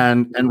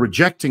and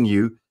rejecting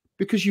you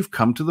because you've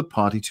come to the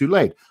party too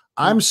late.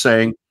 I'm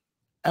saying,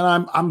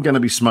 and I'm going to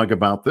be smug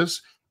about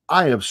this,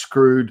 I have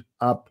screwed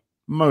up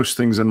most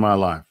things in my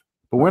life.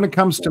 But when it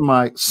comes to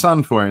my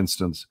son, for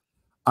instance,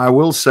 I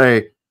will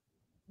say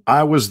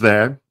I was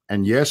there.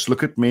 And yes,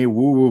 look at me,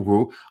 woo, woo,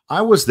 woo.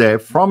 I was there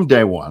from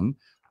day one,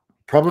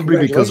 probably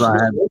because I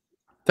had.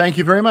 Thank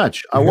you very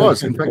much. I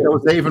was. In fact, I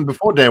was there even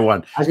before day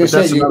one. I was going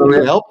to say,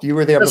 you helped. You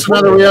were there before.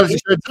 That's another reality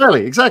show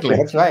entirely. Exactly.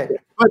 That's right.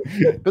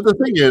 But the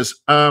thing is,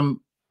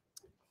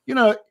 you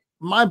know,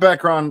 my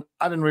background,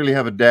 I didn't really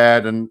have a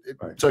dad, and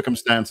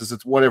circumstances,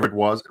 it's whatever it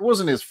was. It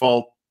wasn't his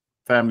fault.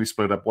 Family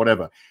split up,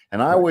 whatever.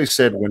 And I always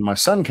said, when my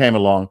son came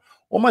along,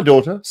 or my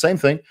daughter, same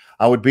thing,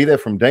 I would be there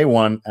from day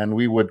one, and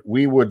we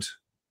would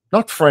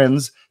not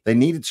friends. They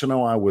needed to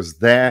know I was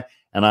there,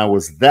 and I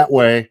was that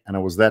way, and I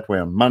was that way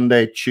on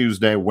Monday,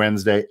 Tuesday,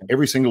 Wednesday,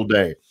 every single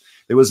day.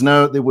 There was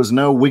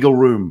no wiggle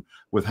room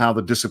with how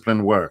the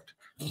discipline worked.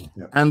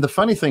 Yeah. And the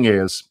funny thing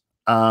is,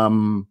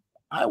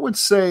 I would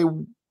say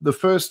the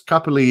first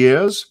couple of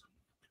years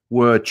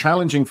were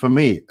challenging for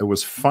me. It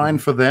was fine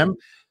for them.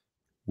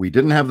 We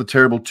didn't have the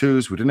terrible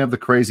 2s. We didn't have the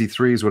crazy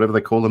 3s, whatever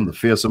they call them, the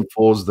fearsome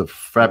 4s, the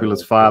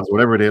fabulous 5s,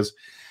 whatever it is.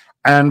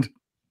 And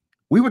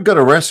we would go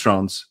to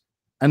restaurants.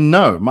 And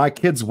no, my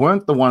kids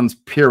weren't the ones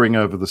peering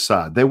over the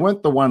side. They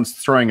weren't the ones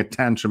throwing a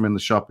tantrum in the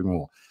shopping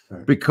mall,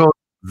 because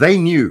they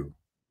knew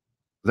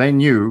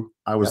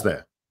I was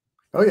there.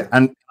 Oh yeah.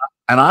 And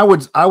I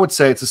would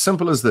say it's as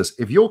simple as this.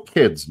 If your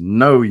kids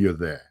know you're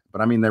there,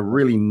 but I mean, they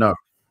really know,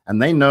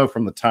 and they know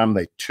from the time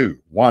they 2,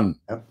 1,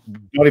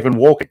 not even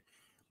walking.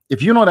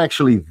 If you're not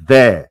actually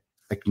there,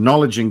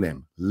 acknowledging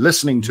them,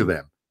 listening to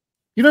them,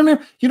 you don't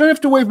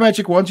have to wave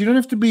magic wands. You don't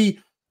have to be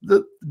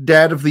the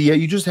dad of the year.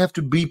 You just have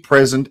to be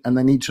present, and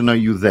they need to know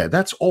you there.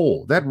 That's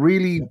all.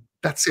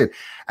 That's it.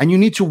 And you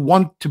need to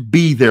want to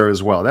be there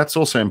as well. That's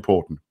also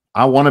important.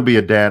 I want to be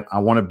a dad. I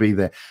want to be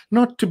there,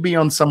 not to be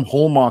on some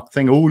Hallmark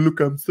thing. Oh, look,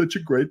 I'm such a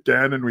great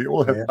dad, and we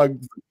all have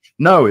hugs.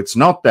 No, it's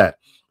not that.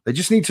 They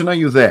just need to know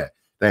you're there.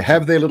 They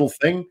have their little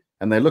thing,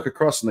 and they look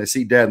across and they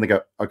see dad, and they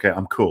go, "Okay,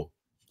 I'm cool."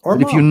 Or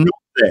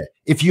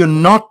if you're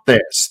not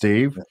there,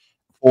 Steve,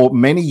 for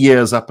many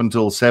years up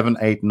until 7,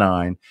 8,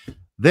 9.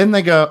 Then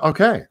they go,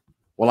 okay,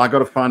 well, I got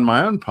to find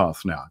my own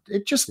path now.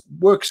 It just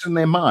works in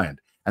their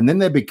mind. And then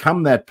they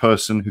become that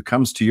person who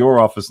comes to your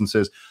office and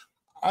says,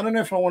 I don't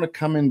know if I want to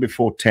come in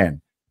before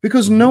 10.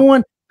 Because they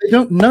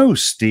don't know,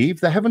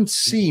 Steve. They haven't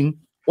seen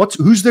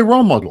who's their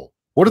role model.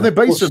 What are they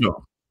based it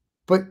on?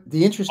 But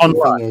the interesting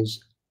thing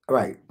is,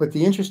 but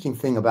the interesting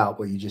thing about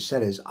what you just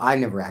said is I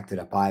never acted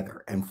up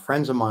either. And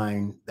friends of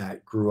mine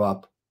that grew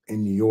up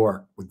in New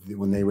York,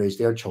 when they raised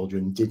their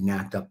children, didn't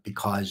act up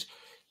because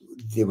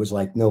there was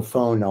like no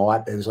phone,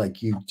 it was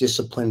like you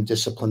discipline.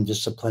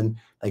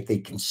 Like they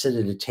can sit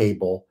at a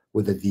table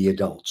with the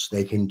adults.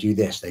 They can do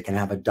this. They can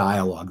have a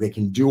dialogue. They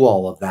can do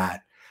all of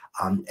that.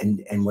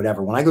 And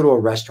whatever. When I go to a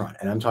restaurant,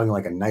 and I'm talking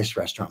like a nice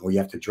restaurant where you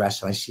have to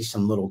dress, and I see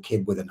some little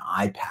kid with an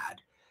iPad,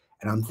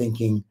 and I'm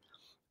thinking,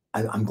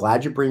 I'm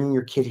glad you're bringing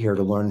your kid here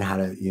to learn how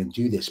to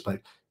do this.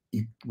 But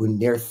when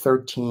they're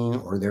 13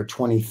 or they're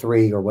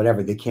 23 or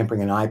whatever, they can't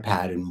bring an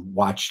iPad and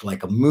watch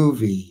like a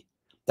movie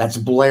that's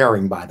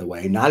blaring, by the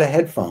way, not a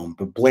headphone,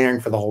 but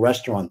blaring for the whole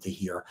restaurant to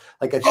hear.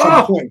 Like at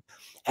some point,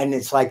 and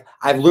it's like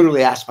I've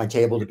literally asked my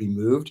table to be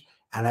moved,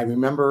 and I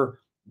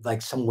remember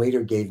like some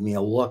waiter gave me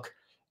a look,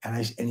 and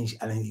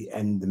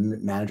the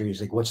manager was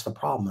like, "What's the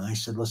problem?" And I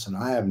said, "Listen,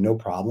 I have no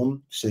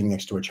problem sitting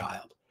next to a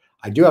child.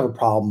 I do have a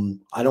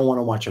problem. I don't want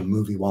to watch a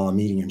movie while I'm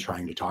eating and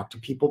trying to talk to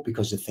people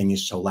because the thing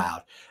is so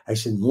loud." I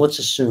said, "Let's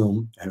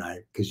assume," and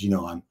because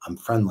I'm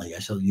friendly. I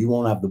said, "You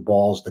won't have the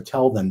balls to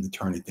tell them to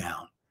turn it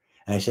down."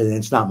 And I said,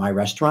 "It's not my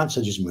restaurant,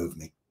 so just move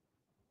me."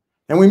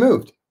 And we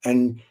moved.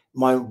 And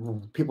my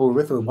people were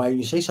with me. "Why didn't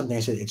you say something?" I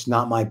said, "It's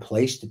not my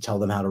place to tell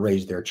them how to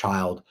raise their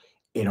child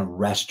in a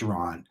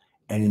restaurant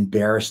and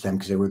embarrass them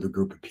because they were the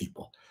group of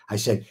people." I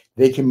said,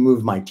 "They can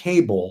move my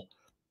table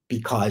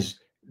because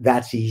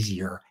that's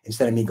easier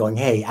instead of me going,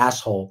 'Hey,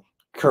 asshole,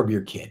 curb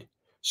your kid.'"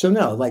 So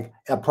no, like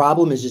a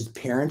problem is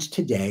parents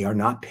today are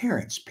not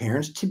parents.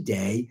 Parents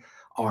today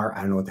are,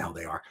 I don't know what the hell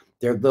they are.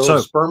 They're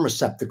those sperm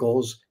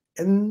receptacles.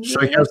 And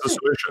so here's the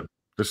solution.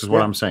 This is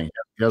what I'm saying.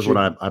 Here's what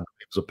I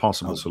believe is a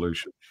possible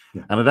solution.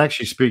 Yeah. And it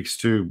actually speaks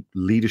to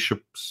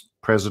leaderships,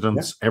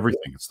 presidents,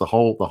 everything. It's the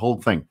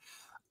whole thing.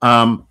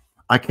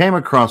 I came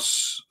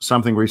across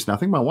something recently. I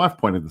think my wife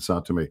pointed this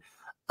out to me.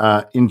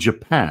 In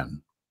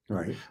Japan,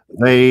 right?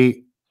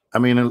 I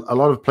mean, a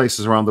lot of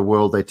places around the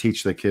world, they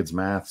teach their kids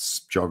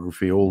maths,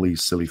 geography, all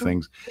these silly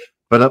things.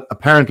 But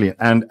apparently,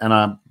 and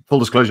full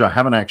disclosure, I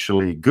haven't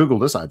actually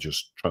Googled this. I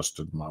just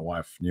trusted my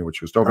wife knew what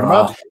she was talking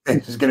about.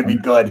 This is going to be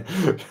good.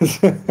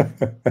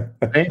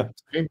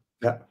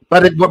 Yeah.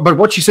 But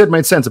what she said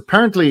made sense.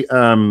 Apparently,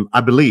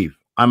 I believe,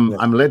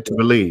 I'm led to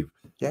believe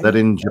that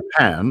in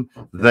Japan,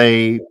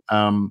 the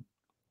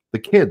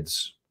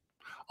kids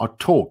are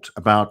taught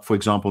about, for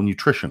example,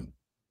 nutrition.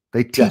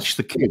 They teach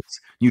the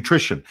kids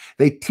nutrition.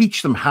 They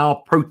teach them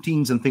how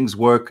proteins and things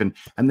work and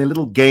their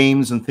little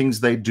games and things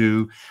they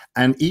do.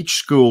 And each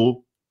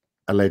school,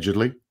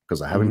 allegedly,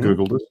 because I haven't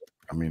Googled it,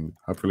 I mean,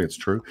 hopefully it's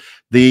true,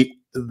 the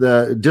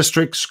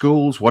district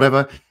schools,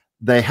 whatever,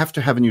 they have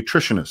to have a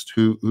nutritionist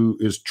who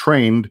is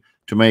trained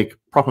to make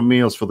proper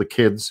meals for the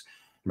kids.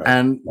 Right.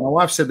 And my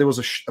wife said there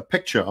was a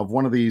picture of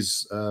one of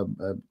these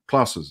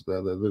classes,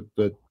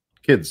 the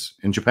kids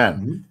in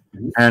Japan,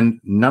 and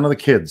none of the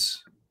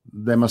kids,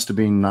 there must have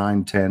been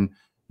 9, 10,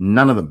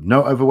 none of them,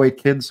 no overweight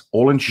kids,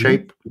 all in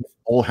shape,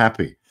 all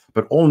happy,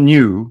 but all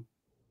knew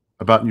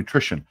about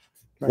nutrition,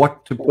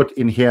 what to put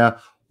in here,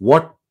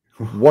 what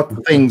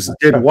things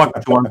did what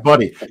to our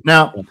body.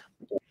 Now,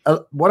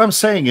 what I'm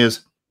saying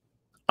is,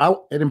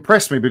 it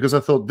impressed me because I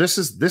thought this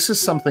is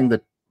something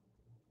that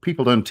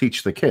people don't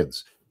teach the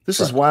kids. This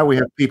is why we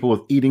have people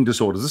with eating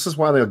disorders. This is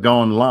why they'll go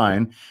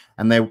online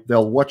and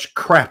they'll watch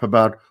crap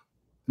about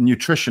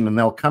nutrition, and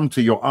they'll come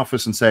to your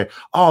office and say,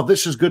 "Oh,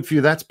 this is good for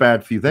you, that's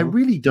bad for you." They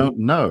really don't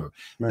know.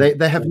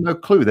 They have no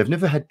clue. They've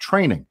never had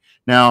training.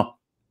 Now,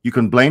 you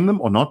can blame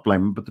them or not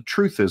blame them, but the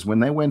truth is, when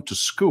they went to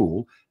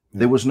school,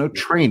 there was no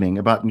training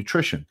about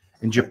nutrition.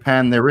 In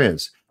Japan, there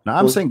is. Now,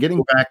 I'm saying,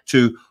 getting back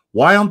to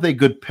why aren't they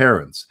good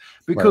parents?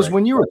 Because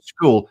when you're at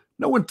school,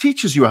 no one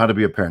teaches you how to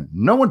be a parent.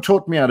 No one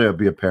taught me how to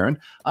be a parent.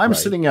 I'm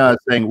sitting out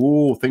saying,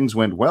 "Oh, things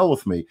went well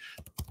with me,"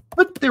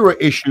 but there were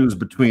issues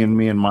between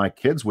me and my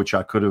kids, which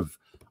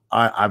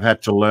I've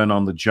had to learn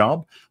on the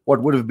job.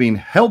 What would have been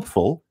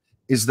helpful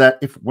is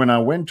that when I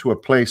went to a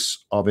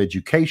place of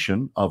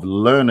education, of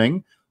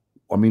learning,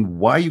 I mean,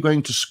 why are you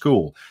going to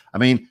school? I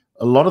mean,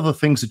 a lot of the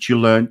things that you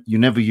learn, you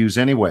never use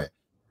anyway.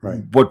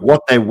 Right. But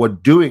what they were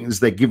doing is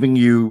they're giving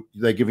you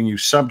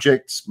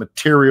subjects,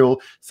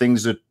 material,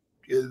 things that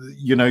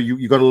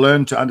you got to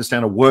learn to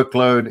understand a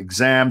workload,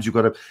 exams.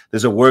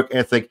 There's a work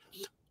ethic.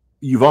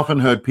 You've often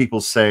heard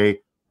people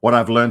say, "What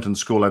I've learned in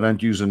school, I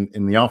don't use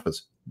in the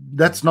office."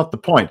 That's not the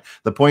point.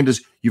 The point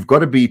is you've got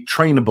to be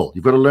trainable.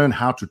 You've got to learn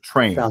how to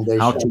train,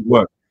 how to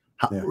work,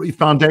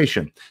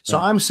 foundation. So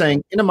I'm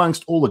saying, in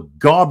amongst all the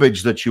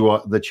garbage that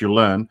you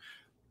learn,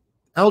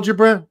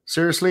 algebra,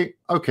 seriously,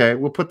 okay,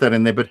 we'll put that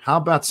in there. But how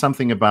about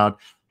something about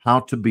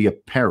how to be a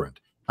parent?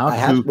 I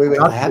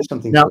have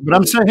something now. But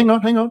I'm saying, hang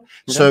on. Okay.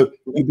 So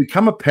you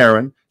become a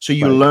parent, so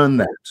you learn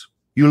that.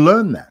 You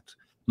learn that.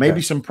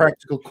 Maybe some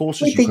practical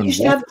courses. They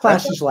used to have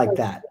classes like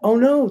that. Oh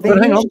no, they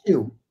used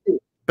to.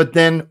 But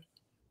then.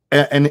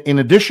 And in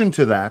addition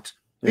to that,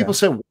 people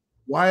say,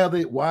 why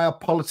are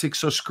politics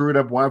so screwed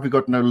up? Why have we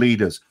got no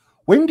leaders?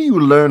 When do you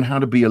learn how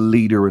to be a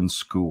leader in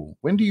school?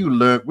 When do you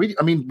learn?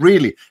 I mean,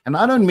 really, and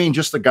I don't mean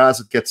just the guys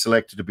that get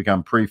selected to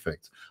become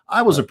prefects.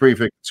 I was a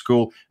prefect at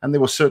school, and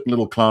there were certain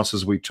little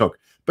classes we took.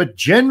 But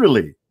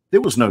generally, there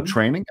was no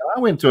training. I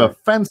went to a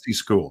fancy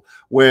school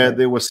where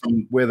we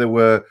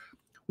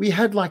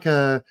had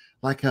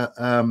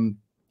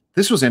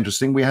this was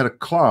interesting. We had a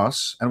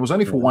class, and it was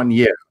only for 1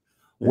 year,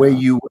 where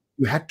you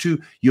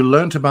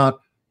learned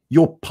about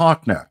your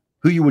partner,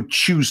 who you would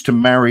choose to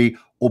marry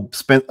or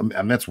spend.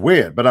 And that's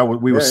weird,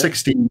 but we were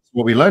 16,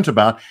 what we learned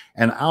about.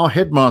 And our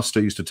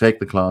headmaster used to take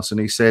the class, and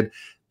he said,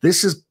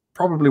 "This is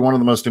probably one of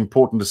the most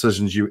important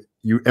decisions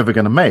you're ever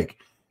going to make."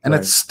 And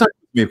it stuck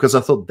with me because I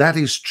thought that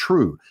is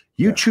true.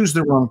 You choose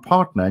the wrong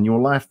partner, and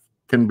your life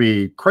can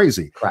be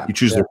crazy. Crap, You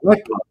choose yeah. the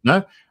right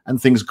partner,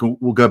 and things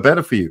will go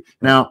better for you.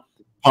 Now,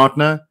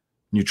 partner,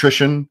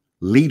 nutrition,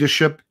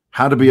 leadership,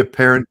 how to be a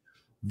parent.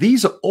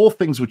 These are all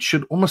things which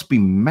should almost be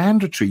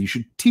mandatory. You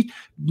should teach.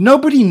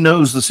 Nobody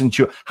knows this in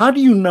your. How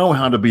do you know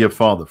how to be a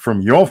father?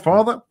 From your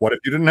father? What if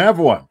you didn't have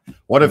one?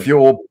 What if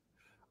you're,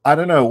 I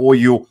don't know, or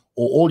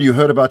all you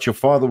heard about your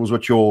father was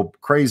what your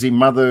crazy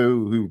mother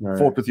who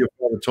fought with your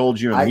father told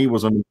you, and he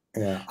was on.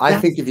 Yeah, I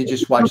think if you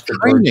just watch The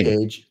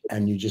Birdcage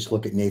and you just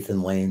look at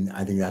Nathan Lane,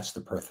 I think that's the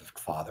perfect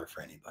father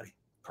for anybody.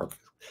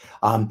 Perfect.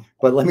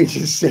 But let me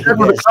just say, is that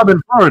with the club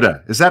in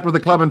Florida? Is that with the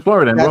club in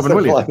Florida and Robin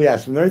Williams?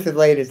 Yes, Nathan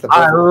Lane is the.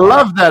 I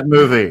love that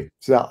movie.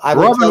 So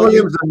Robin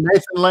Williams and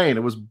Nathan Lane.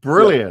 It was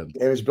brilliant.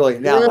 It was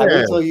brilliant. Now I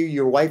will tell you,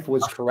 your wife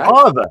was correct.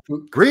 Father,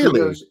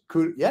 really?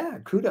 I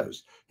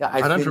Kudos. Yeah,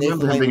 I don't think Nathan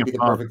remember Lane him being would be the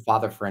perfect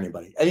father for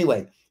anybody.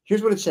 Anyway,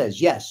 here's what it says.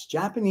 Yes,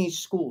 Japanese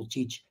schools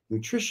teach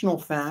nutritional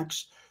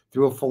facts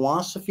through a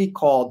philosophy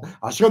called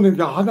I think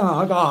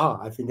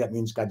that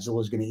means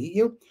Godzilla's going to eat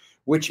you,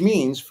 which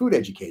means food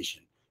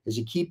education is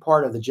a key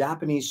part of the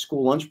Japanese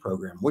school lunch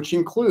program, which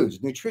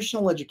includes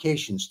nutritional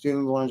education.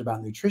 Students learn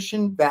about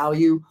nutrition,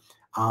 value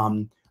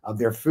of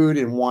their food,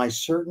 and why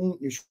certain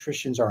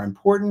nutritions are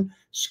important.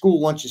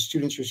 School lunches,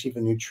 students receive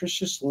a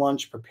nutritious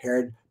lunch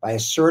prepared by a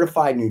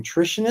certified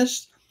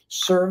nutritionist.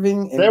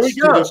 Serving and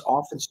students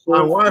often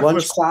serve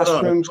lunch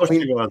classrooms.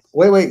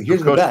 Wait,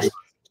 here's the best.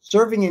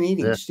 Serving and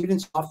eating.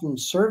 Students often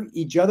serve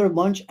each other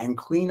lunch and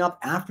clean up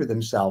after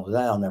themselves.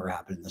 That'll never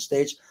happen in the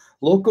States.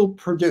 Local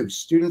produce.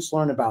 Students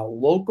learn about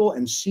local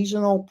and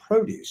seasonal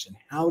produce and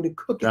how to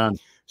cook it.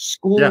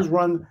 Schools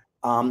run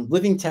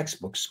living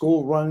textbooks.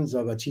 School runs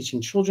of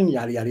teaching children,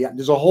 yada, yada, yada.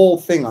 There's a whole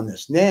thing on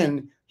this.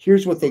 Then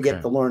here's what they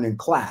get to learn in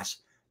class.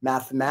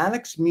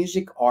 Mathematics,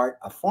 music, art,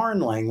 a foreign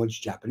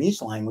language,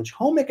 Japanese language,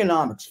 home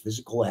economics,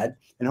 physical ed,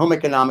 and home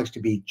economics to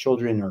be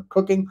children or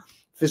cooking,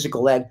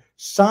 physical ed,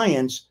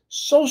 science,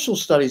 social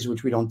studies,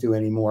 which we don't do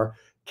anymore,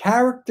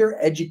 character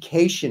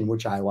education,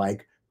 which I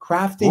like,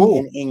 crafting,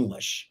 and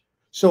English.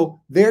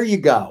 So there you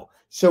go.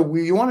 So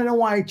you want to know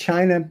why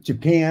China,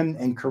 Japan,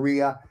 and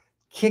Korea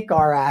kick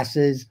our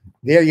asses?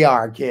 There you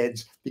are,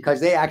 kids, because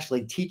they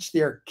actually teach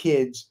their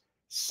kids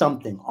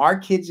something. Our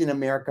kids in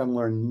America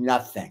learn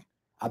nothing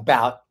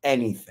about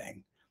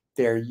anything.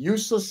 They're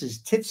useless as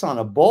tits on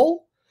a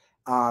bull.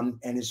 And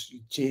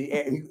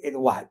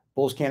what?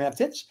 Bulls can't have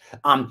tits.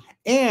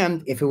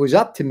 And if it was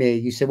up to me,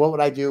 you said, what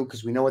would I do?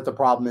 Because we know what the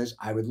problem is.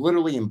 I would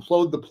literally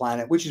implode the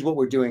planet, which is what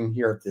we're doing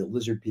here at the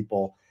Lizard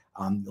People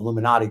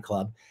Illuminati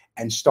Club,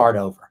 and start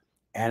over.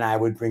 And I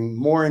would bring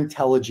more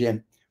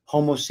intelligent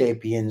Homo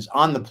sapiens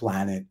on the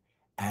planet,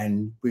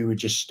 and we would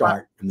just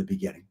start from the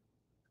beginning.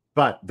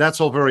 But that's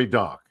all very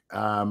dark.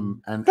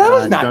 And that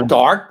was not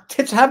dark.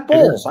 Tits have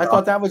balls. I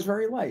thought that was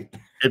very light.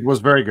 It was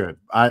very good.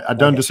 I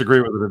don't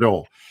disagree with it at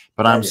all.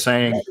 But I'm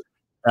saying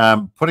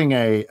putting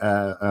I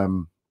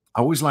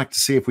always like to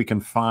see if we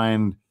can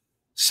find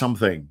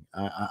something.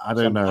 I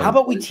don't know. How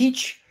about we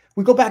teach?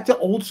 We go back to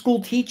old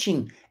school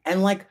teaching,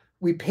 and like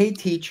we pay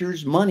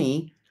teachers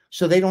money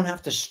so they don't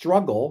have to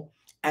struggle,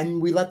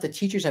 and we let the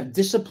teachers have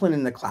discipline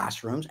in the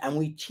classrooms, and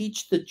we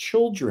teach the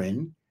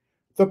children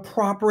the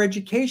proper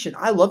education.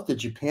 I love the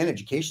Japan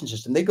education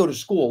system. They go to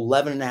school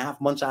 11 and a half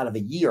months out of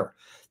a year.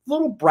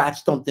 Little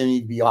brats don't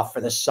need to be off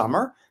for the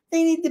summer.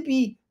 They need to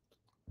be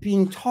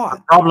being taught.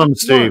 The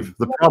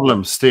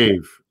problem,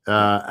 Steve,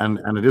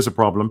 and it is a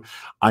problem.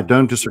 I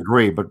don't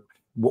disagree, but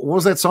what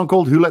was that song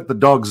called? Who Let the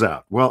Dogs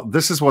Out? Well,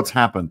 this is what's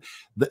happened.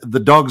 The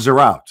dogs are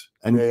out.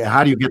 And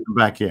how do you get them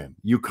back in?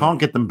 You can't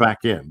get them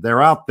back in.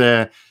 They're out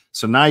there.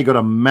 So now you got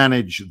to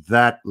manage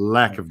that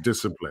lack of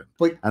discipline.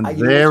 And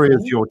there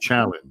is your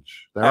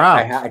challenge. They're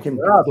out. The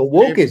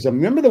wokeism.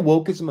 Remember the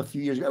wokeism a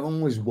few years ago? Everyone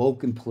was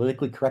woke and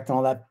politically correct and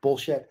all that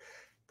bullshit.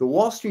 The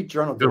Wall Street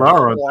Journal did an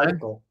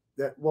article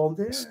that,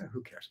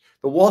 who cares?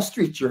 The Wall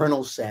Street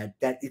Journal said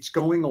that it's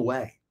going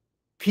away.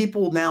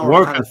 People now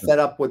are kind of fed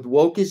up with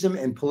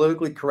wokeism and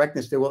politically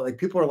correctness.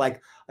 People are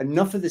like,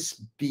 enough of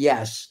this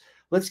BS.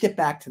 Let's get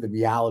back to the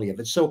reality of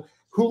it. So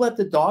who let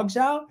the dogs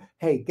out?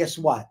 Hey, guess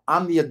what?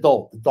 I'm the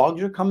adult. The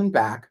dogs are coming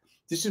back.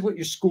 This is what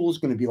your school is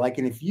going to be like.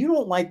 And if you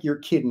don't like your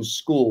kid in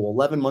school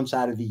 11 months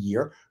out of the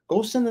year,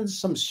 go send him to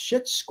some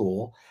shit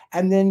school,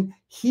 and then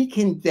he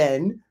can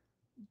then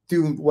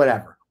do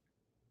whatever.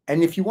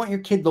 And if you want your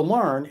kid to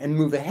learn and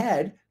move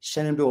ahead,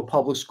 send him to a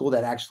public school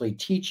that actually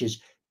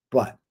teaches.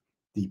 But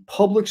the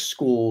public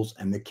schools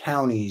and the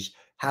counties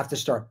have to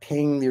start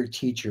paying their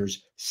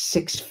teachers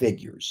 6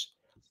 figures.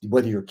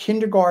 Whether you're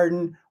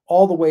kindergarten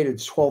all the way to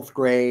 12th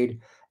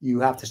grade, you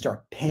have to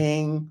start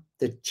paying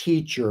the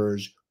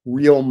teachers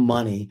real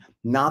money,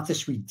 not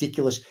this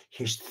ridiculous,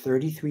 here's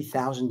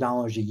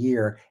 $33,000 a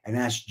year and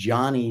ask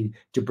Johnny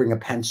to bring a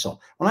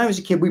pencil. When I was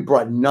a kid, we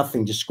brought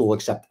nothing to school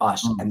except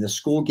us, and the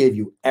school gave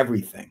you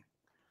everything.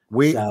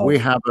 We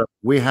have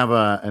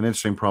an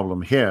interesting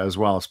problem here as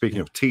well. Speaking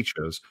of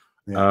teachers,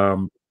 they're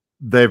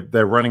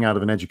running out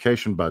of an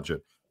education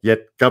budget.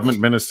 Yet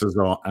government ministers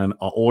are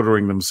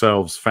ordering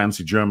themselves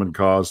fancy German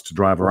cars to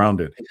drive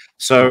around in.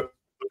 So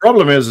the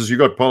problem is you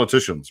got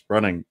politicians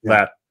running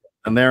that,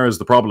 and there is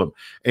the problem.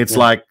 It's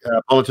like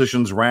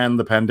politicians ran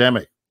the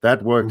pandemic.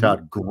 That worked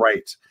out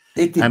great.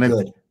 It did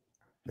good.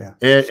 Yeah,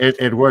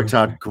 it worked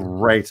out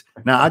great.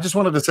 Now, I just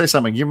wanted to say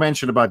something. You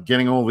mentioned about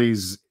getting all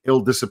these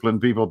ill-disciplined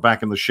people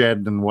back in the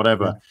shed and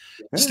whatever.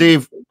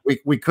 Steve,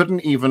 we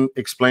couldn't even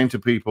explain to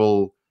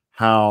people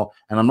how,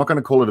 and I'm not going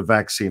to call it a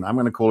vaccine. I'm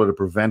going to call it a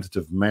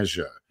preventative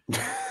measure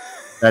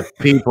that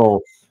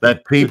people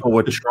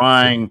were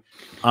trying.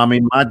 I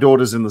mean, my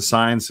daughter's in the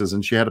sciences,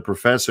 and she had a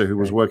professor who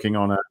was working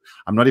on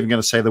I'm not even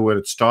going to say the word.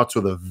 It starts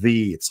with a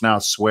V. It's now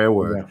a swear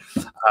word.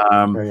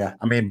 I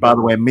mean, by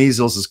the way,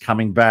 measles is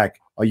coming back.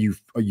 Are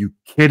you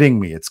kidding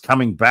me? It's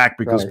coming back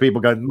because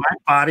people go, my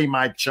body,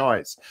 my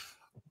choice.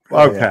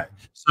 Okay.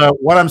 So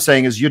what I'm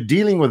saying is you're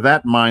dealing with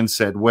that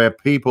mindset where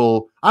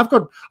people, I've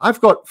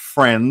got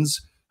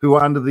friends who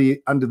are under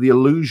the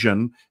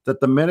illusion that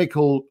the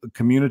medical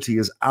community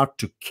is out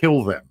to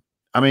kill them.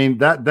 I mean,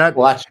 well,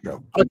 that's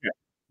true. Okay.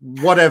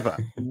 Whatever.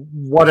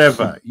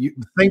 You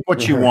think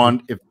what you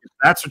want. If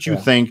that's what you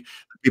think,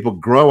 people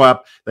grow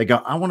up, they go,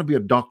 I want to be a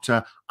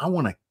doctor. I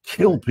want to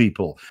kill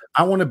people.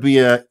 I want to be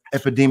a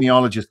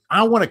epidemiologist.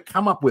 I want to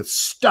come up with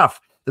stuff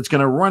that's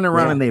going to run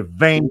around in their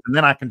veins, and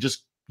then I can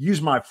just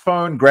use my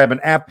phone, grab an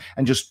app,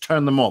 and just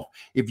turn them off.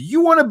 If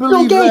you want to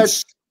believe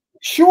that,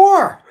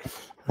 sure.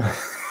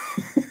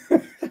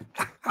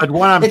 But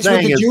what I'm saying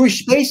with the is, Jewish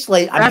space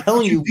laser. I'm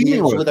telling you,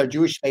 it's with our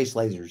Jewish space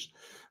lasers.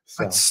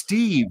 So. But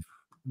Steve,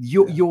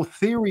 your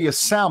theory is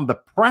sound. The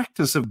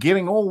practice of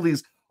getting all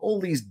these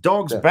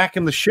dogs back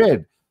in the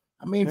shed.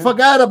 I mean,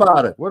 forget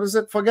about it. What is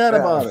it? Forget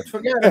about it.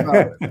 Forget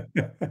about it.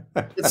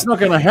 It's not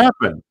going to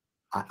happen.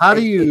 How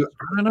do you?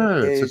 I don't know.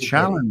 It's a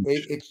challenge.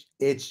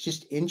 It's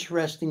just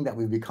interesting that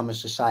we've become a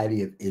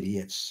society of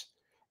idiots.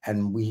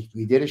 And we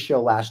did a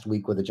show last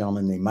week with a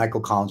gentleman named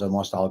Michael Collins on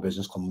Lost Dollar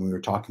Business Club. And we were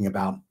talking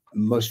about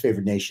most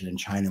favored nation in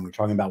China. And we were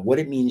talking about what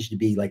it means to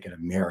be like an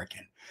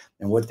American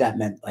and what that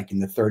meant like in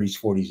the 30s,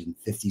 40s, and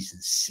 50s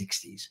and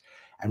 60s.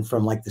 And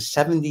from like the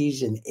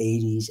 70s and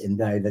 80s and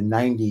the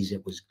 90s,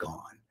 it was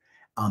gone.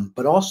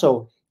 But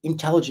also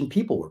intelligent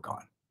people were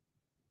gone.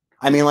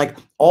 I mean, like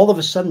all of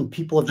a sudden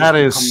people have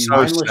just become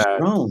mindless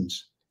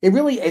drones.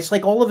 It's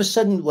like all of a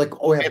sudden, like,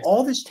 oh, we have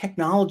all this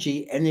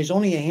technology and there's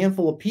only a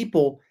handful of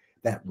people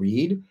that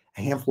read,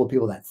 a handful of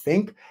people that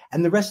think,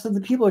 and the rest of the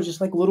people are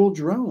just like little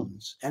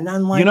drones. And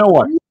I'm like, you know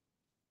what?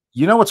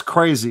 You know what's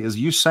crazy is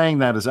you saying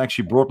that has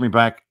actually brought me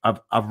back.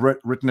 I've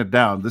written it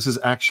down. This is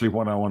actually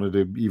what I wanted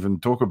to even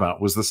talk about,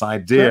 was this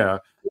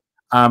idea.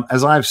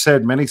 As I've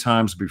said many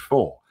times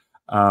before,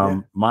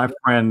 my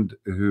friend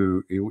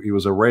he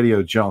was a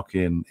radio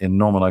jockey in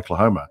Norman,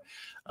 Oklahoma.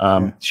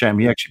 Shame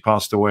he actually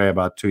passed away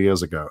about 2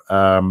 years ago.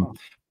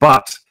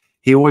 But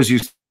he always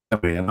used to tell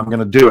me, and I'm going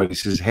to do it. He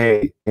says,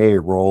 hey,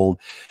 Roll,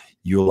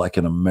 you're like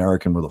an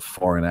American with a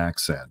foreign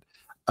accent.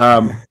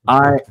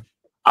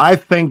 I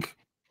think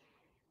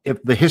if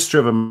the history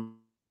of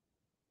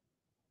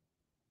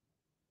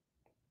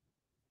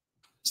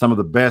some of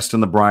the best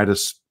and the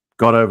brightest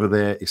got over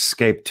there,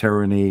 escaped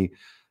tyranny.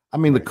 I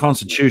mean, the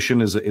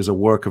Constitution is a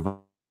work of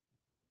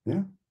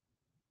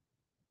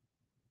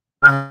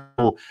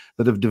that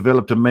have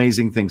developed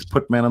amazing things,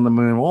 put men on the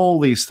moon, all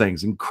these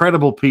things,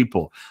 incredible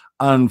people.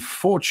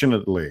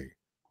 Unfortunately,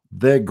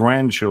 their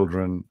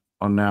grandchildren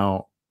are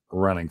now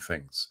running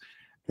things.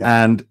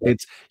 And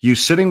it's you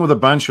sitting with a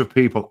bunch of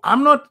people.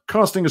 I'm not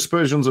casting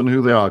aspersions on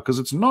who they are because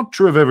it's not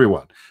true of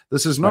everyone.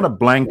 This is not a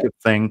blanket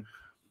thing.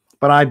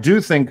 But I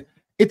do think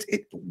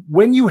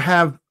when you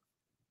have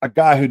a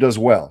guy who does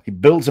well, he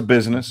builds a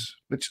business,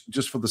 which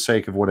just for the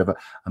sake of whatever,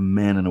 a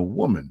man and a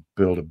woman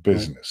build a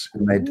business,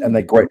 and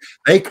they're great.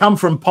 They come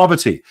from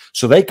poverty,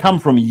 so they come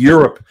from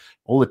Europe,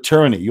 all the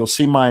tyranny. You'll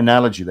see my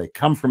analogy. They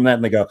come from that,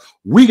 and they go,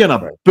 "We're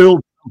gonna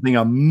build something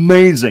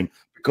amazing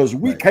because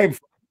we came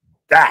from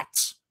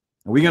that,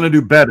 and we're gonna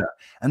do better."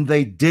 And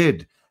they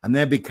did, and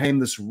they became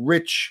this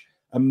rich,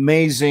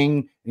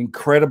 amazing,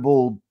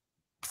 incredible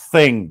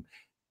thing,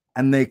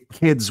 and their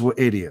kids were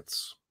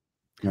idiots.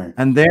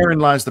 And therein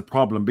lies the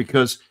problem,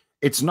 because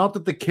it's not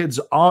that the kids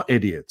are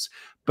idiots,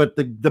 but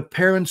the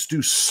parents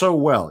do so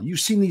well. You've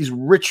seen these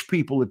rich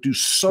people that do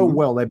so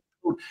well. They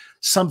build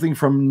something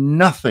from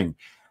nothing,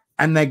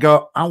 and they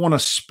go, I want to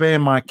spare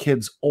my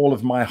kids all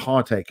of my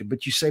heartache.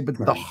 But you say, but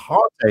the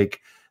heartache,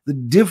 the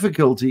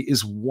difficulty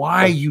is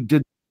why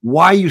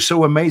you're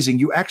so amazing.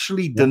 You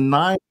actually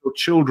deny your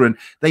children.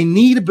 They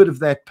need a bit of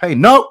that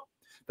pain. No,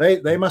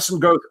 they mustn't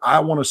go,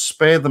 I want to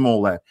spare them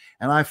all that.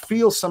 And I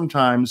feel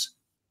sometimes,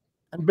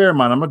 and bear in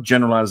mind, I'm not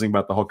generalizing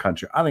about the whole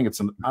country. I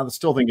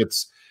still think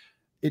it's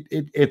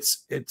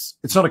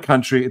not a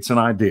country, it's an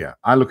idea.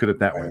 I look at it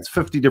that way. It's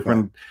 50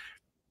 different,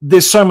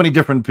 there's so many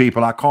different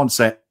people. I can't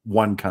say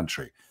one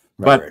country.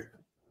 But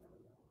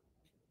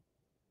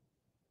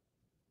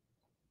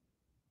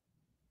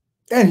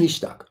and he's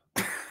stuck.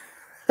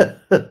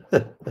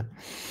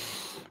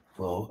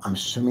 Well, I'm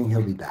assuming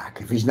he'll be back.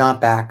 If he's not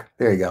back,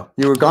 there you go.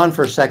 You were gone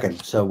for a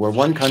second. So we're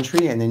one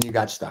country and then you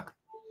got stuck.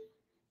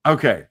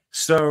 Okay.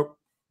 So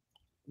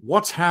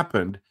what's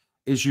happened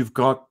is you've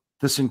got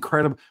this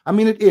incredible. I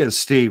mean, it is,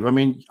 Steve. I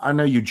mean, I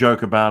know you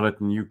joke about it,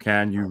 and you've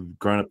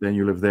grown up there and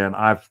you live there, and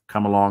I've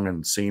come along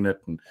and seen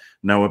it and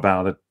know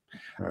about it,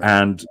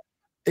 and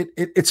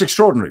it's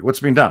extraordinary what's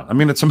been done. I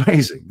mean, it's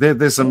amazing.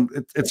 There's some.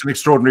 It's an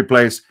extraordinary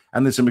place,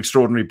 and there's some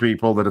extraordinary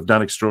people that have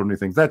done extraordinary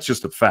things. That's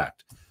just a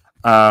fact.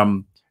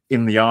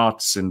 In the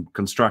arts and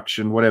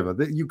construction, whatever,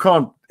 you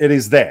can't. It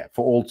is there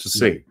for all to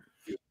see.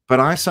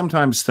 But I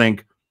sometimes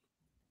think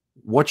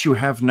what you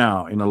have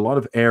now in a lot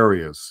of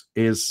areas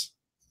is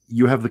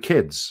you have the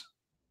kids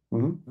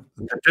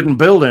that didn't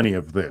build any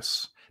of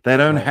this. They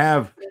don't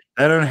have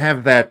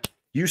that.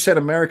 You said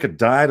America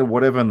died or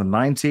whatever in the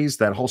 90s,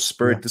 that whole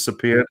spirit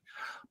disappeared.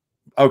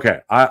 Okay,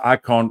 I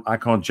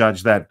can't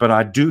judge that, but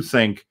I do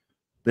think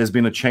there's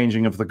been a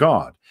changing of the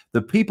guard.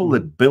 The people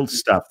that built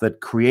stuff,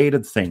 that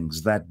created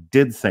things, that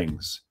did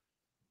things,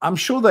 I'm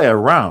sure they're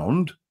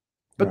around,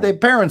 but their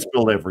parents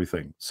built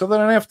everything, so they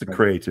don't have to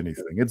create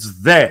anything.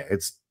 It's there,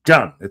 it's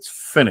done, it's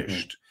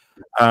finished.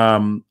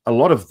 A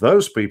lot of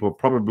those people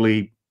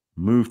probably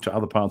moved to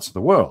other parts of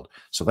the world,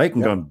 so they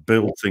can go and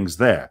build things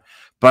there.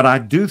 But I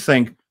do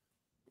think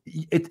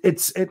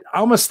I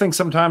almost think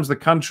sometimes the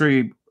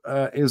country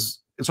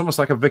it's almost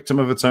like a victim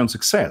of its own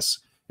success.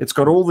 It's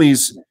got all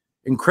these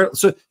incredible.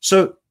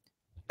 So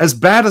as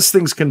bad as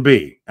things can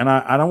be, and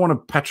I don't want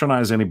to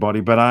patronize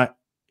anybody, but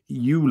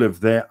you live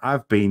there,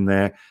 I've been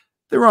there.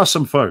 There are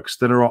some folks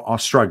that are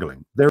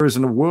struggling. There is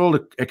a world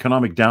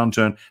economic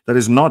downturn that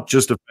is not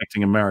just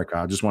affecting America.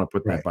 I just want to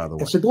put that by the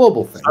way. It's a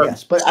global thing,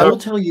 yes. But I will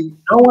tell you,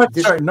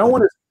 no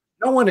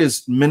one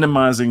is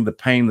minimizing the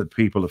pain that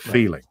people are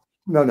feeling.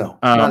 No,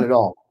 not at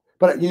all.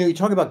 But you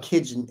talk about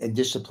kids and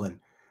discipline.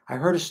 I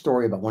heard a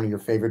story about one of your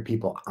favorite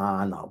people,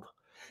 Arnold.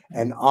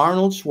 And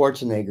Arnold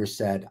Schwarzenegger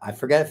said, I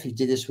forget if he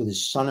did this with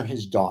his son or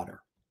his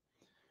daughter,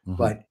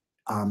 but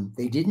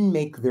they didn't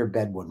make their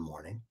bed one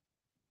morning,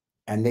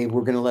 and they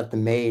were going to let the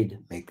maid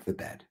make the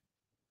bed.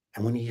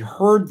 And when he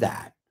heard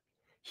that,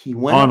 he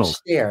went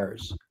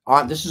upstairs.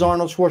 This is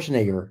Arnold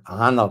Schwarzenegger.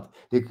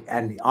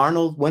 And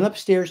Arnold went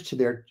upstairs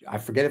to I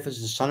forget if it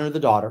was the son or the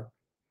daughter,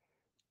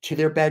 to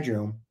their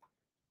bedroom,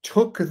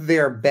 took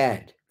their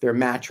bed, their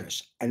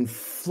mattress, and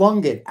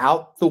flung it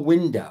out the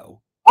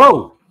window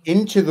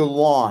into the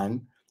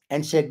lawn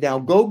and said, now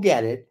go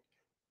get it,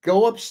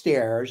 go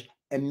upstairs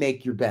and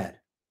make your bed.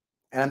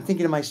 And I'm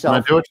thinking to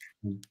myself, can I do it?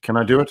 Can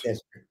I do it?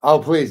 Yes. Oh,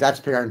 please. That's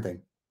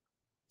parenting.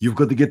 You've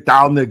got to get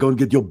down there, go and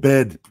get your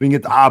bed, bring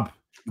it up.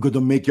 You've got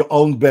to make your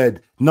own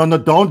bed. No,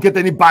 don't get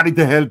anybody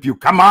to help you.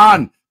 Come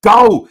on,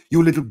 go,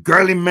 you little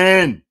girly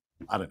man.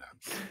 I don't know.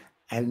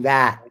 And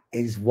that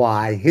is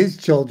why his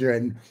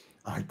children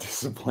are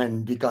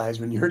disciplined, because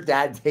when your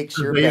dad takes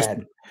your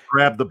bed,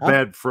 grab the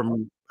bed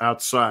from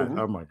outside.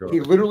 Oh my God. He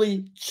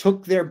literally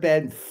took their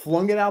bed,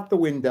 flung it out the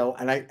window.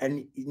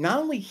 And not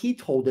only he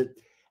told it,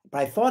 but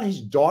I thought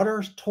his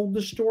daughter told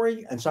the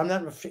story. And so I'm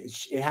not,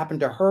 it happened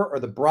to her or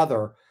the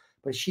brother,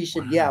 but she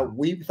said, yeah,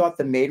 we thought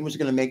the maid was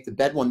going to make the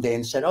bed one day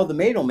and said, oh, the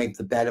maid will make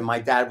the bed. And my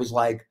dad was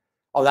like,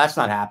 oh, that's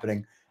not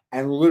happening.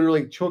 And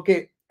literally took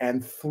it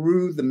and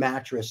threw the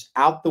mattress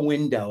out the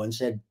window and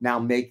said, now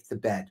make the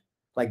bed.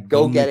 Like,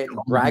 go get it,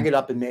 drag it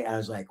up and make. I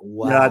was like,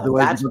 wow, yeah,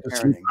 that's you're going to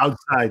sleep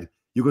outside.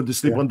 You're going to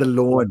sleep on the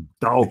lawn.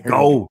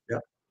 Go. Yeah.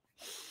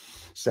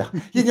 So,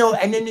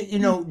 and then,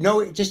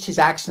 no, just his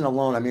accent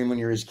alone. I mean, when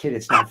you're his kid,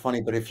 it's not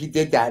funny. But if he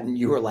did that and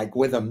you were like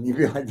with him, you'd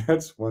be like,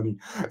 that's funny.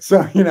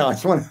 So,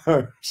 it's one of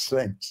those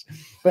things.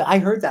 But I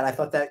heard that. I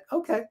thought that,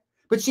 okay.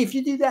 But see, if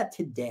you do that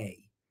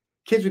today,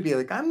 kids would be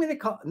like, I'm going to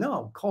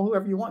call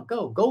whoever you want.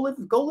 Go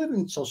live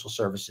in social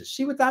services.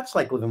 See what that's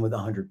like living with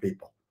 100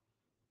 people.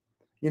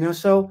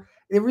 So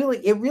it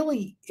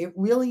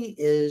really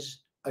is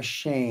a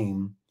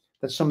shame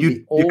that some of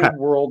the old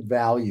world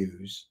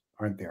values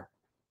aren't there.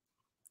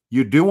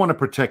 You do want to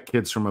protect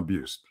kids from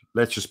abuse.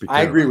 Let's just be clear.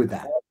 I agree with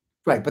that.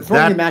 Right. But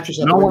throwing a mattress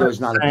out the window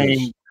is not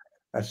abuse.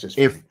 That's just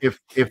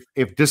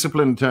if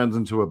discipline turns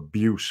into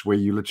abuse where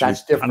you literally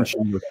punch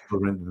them with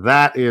children,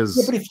 that is.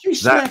 Yeah, but if you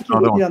smack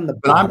your baby on the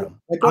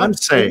bottom, I'm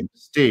saying,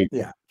 Steve,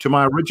 to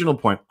my original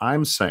point,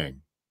 I'm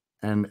saying,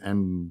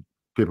 and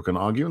people can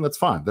argue, and that's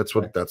fine. That's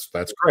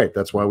great.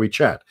 That's why we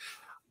chat.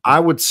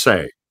 I would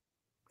say,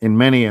 in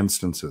many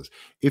instances,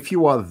 if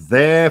you are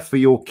there for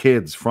your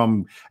kids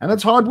and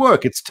it's hard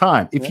work, it's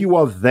time. If you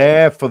are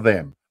there for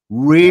them,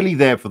 really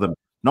there for them,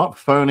 not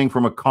phoning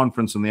from a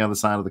conference on the other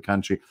side of the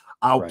country.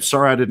 Oh,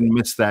 sorry, I didn't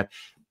miss that.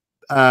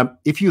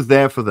 If you're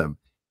there for them,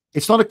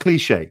 it's not a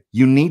cliche.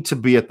 You need to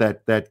be at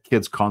that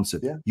kid's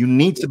concert. Yeah. You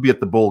need to be at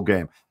the ball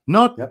game.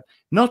 Not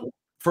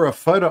for a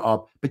photo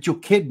op, but your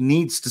kid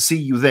needs to see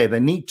you there. They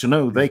need to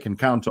know they can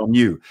count on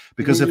you,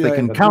 because if they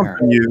can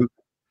count on you,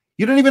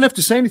 you don't even have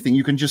to say anything.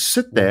 You can just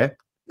sit there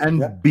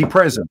and be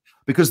present,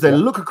 because they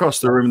look across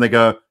the room and they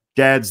go,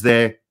 Dad's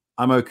there.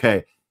 I'm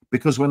okay.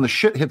 Because when the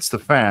shit hits the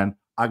fan,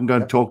 I can go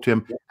and talk to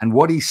him. And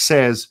what he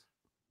says,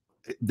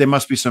 it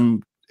must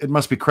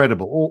be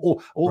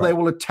credible. Or they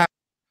will attack.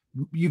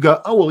 You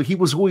go, oh, well, he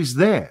was always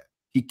there.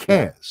 He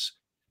cares.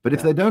 But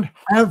if they don't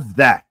have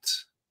that,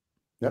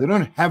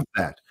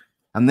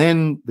 And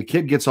then the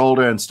kid gets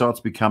older and starts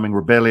becoming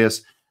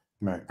rebellious.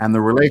 Right. And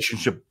the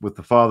relationship with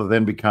the father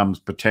then becomes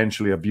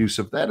potentially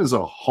abusive. That is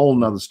a whole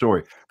nother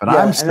story. But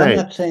Yeah,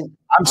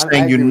 I'm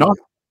saying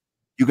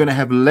you're going to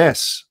have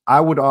less. I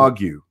would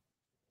argue,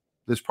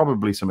 there's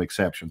probably some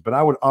exceptions, but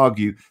I would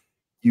argue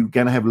you're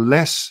going to have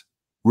less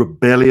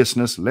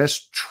rebelliousness,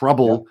 less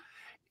trouble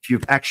if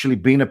you've actually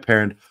been a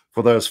parent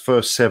for those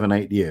first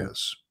 7-8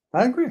 years.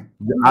 I agree.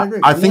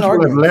 I think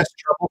you'll have less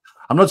trouble.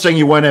 I'm not saying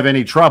you won't have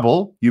any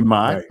trouble. You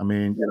might. Right. I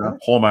mean, you know,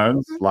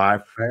 hormones,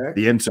 life,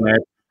 the internet,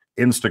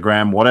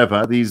 Instagram,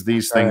 whatever, these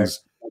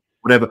things,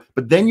 whatever.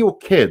 But then your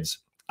kids,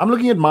 I'm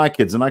looking at my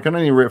kids, and I can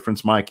only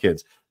reference my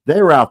kids.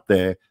 They're out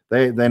there.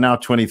 They're now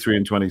 23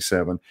 and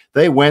 27.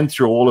 They went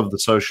through all of the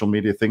social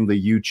media thing,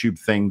 the YouTube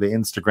thing, the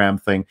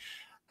Instagram thing.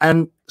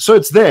 And so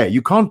it's there.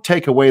 You can't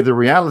take away the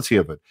reality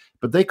of it,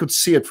 but they could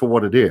see it for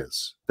what it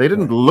is. They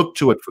didn't look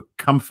to it for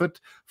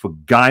comfort, for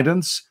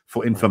guidance,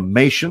 for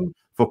information,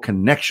 for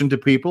connection to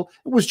people.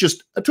 It was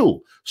just a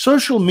tool.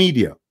 Social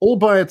media all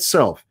by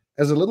itself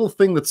as a little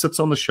thing that sits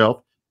on the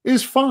shelf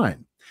is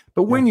fine.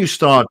 But when you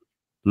start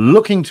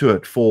looking to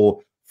it for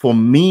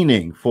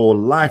meaning, for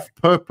life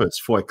purpose,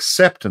 for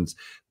acceptance,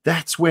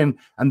 that's when,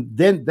 and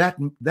then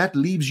that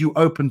leaves you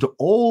open to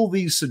all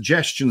these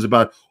suggestions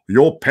about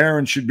your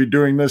parents should be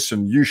doing this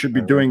and you should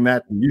be doing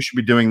that and you should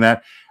be doing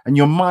that. And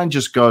your mind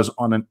just goes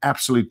on an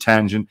absolute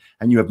tangent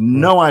and you have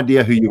no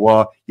idea who you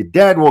are. Your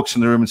dad walks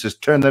in the room and says,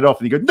 turn that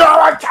off. And you go, no,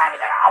 I'm turning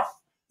it off.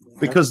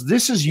 Because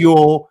this is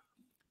your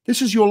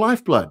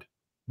lifeblood.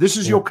 This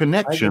is your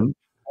connection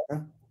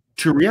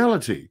to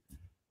reality,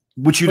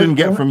 which you didn't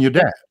get from your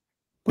dad.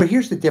 But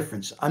here's the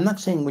difference. I'm not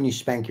saying when you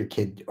spank your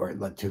kid or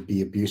to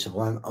be abusive.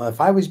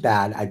 If I was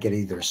bad, I'd get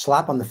either a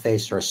slap on the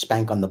face or a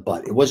spank on the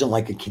butt. It wasn't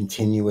like a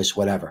continuous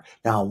whatever.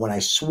 Now, when I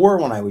swore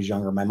when I was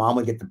younger, my mom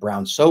would get the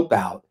brown soap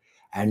out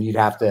and you'd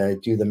have to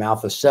do the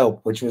mouth of soap,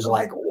 which was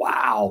like,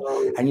 wow.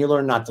 And you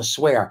learn not to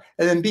swear.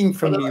 And then being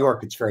from New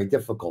York, it's very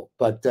difficult.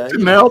 But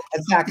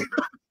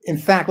in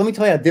fact, let me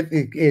tell you how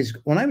difficult it is.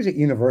 When I was at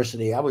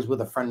university, I was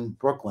with a friend in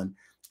Brooklyn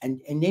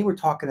and they were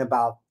talking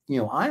about,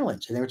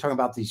 islands, and they were talking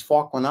about these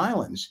Falkland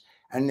Islands,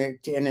 and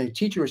the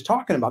teacher was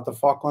talking about the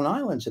Falkland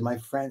Islands, and my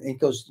friend, he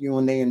goes,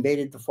 when they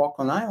invaded the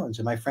Falkland Islands,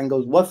 and my friend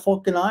goes, what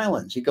Falkland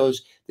Islands? He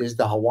goes, there's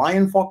the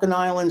Hawaiian Falkland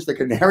Islands, the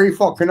Canary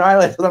Falkland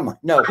Islands, and I'm like,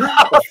 no,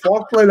 the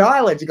Falkland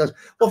Islands. He goes,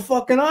 well,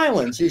 Falkland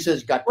Islands. He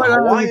says, got the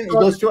Hawaiian. He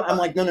goes to it. I'm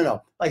like,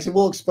 no. I said,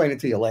 we'll explain it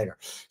to you later.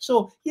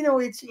 So,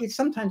 it's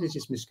sometimes it's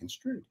just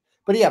misconstrued.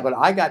 But yeah, but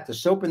I got the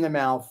soap in the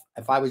mouth.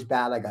 If I was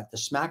bad, I got the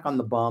smack on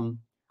the bum.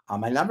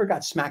 I never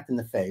got smacked in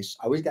the face.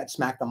 I always got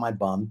smacked on my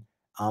bum.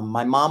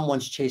 My mom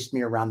once chased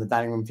me around the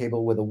dining room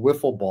table with a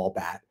wiffle ball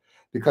bat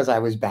because I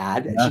was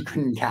bad and she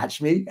couldn't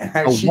catch me.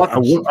 A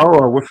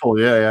wiffle,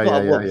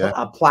 yeah.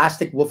 A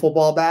plastic wiffle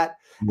ball bat.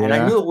 Yeah. And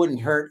I knew it wouldn't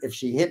hurt if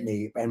she hit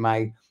me.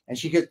 And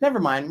she goes, never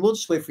mind, we'll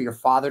just wait for your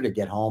father to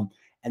get home.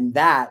 And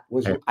that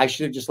was, I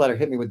should have just let her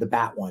hit me with the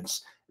bat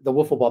once, the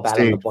wiffle ball bat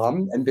on the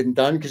bum, and been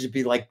done, because it'd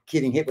be like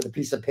getting hit with a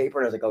piece of paper.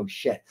 And I was like, oh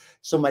shit.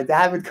 So my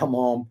dad would come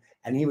home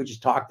and he would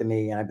just talk to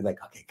me and I'd be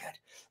like, okay, good.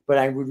 But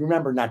I would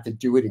remember not to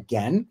do it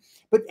again.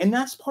 And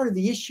that's part of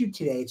the issue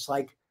today. It's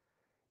like,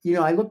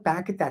 I look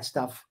back at that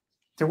stuff.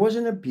 There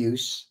wasn't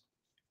abuse.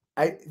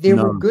 There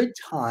were good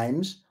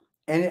times.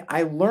 And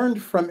I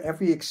learned from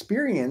every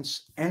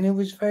experience. And it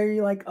was very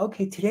like,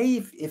 okay,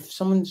 today, if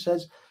someone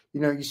says,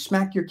 you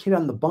smack your kid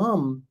on the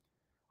bum,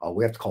 oh,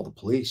 we have to call the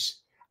police.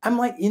 I'm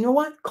like, you know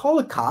what? Call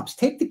the cops,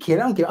 take the kid.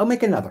 I don't care. I'll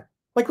make another.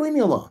 Like, leave me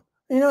alone.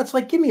 It's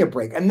like, give me a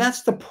break. And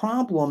that's the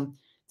problem.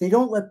 They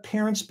don't let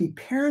parents be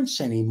parents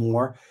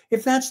anymore.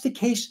 If that's the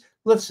case,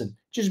 listen,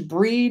 just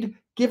breed,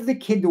 give the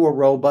kid to a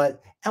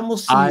robot, and we'll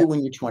see you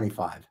when you're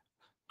 25.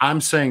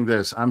 I'm saying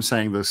this,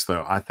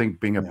 though. I think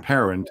being a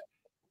parent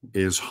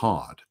is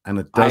hard, and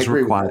it does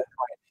require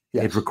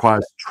it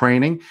requires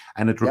training,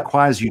 and it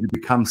requires you to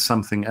become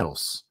something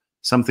else,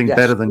 something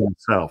better than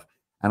yourself.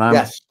 And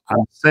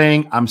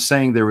I'm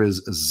saying there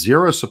is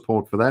zero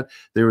support for that.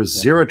 There is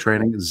zero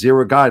training,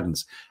 zero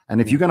guidance.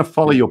 And if you're going to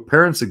follow your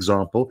parents'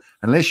 example,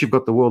 unless you've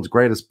got the world's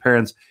greatest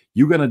parents,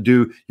 you're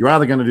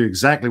either going to do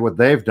exactly what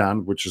they've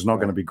done, which is not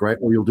going to be great,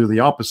 or you'll do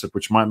the opposite,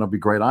 which might not be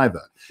great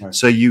either. Right.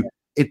 So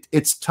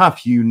it's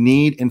tough. You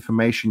need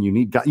information. You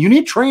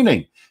need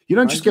training. You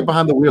don't just get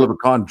behind the wheel of a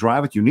car and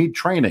drive it. You need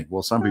training.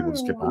 Well, some people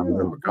just get behind the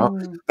wheel of a car.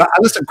 But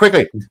listen,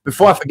 quickly,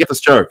 before I forget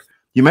this joke.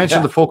 You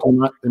mentioned the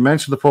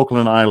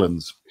Falkland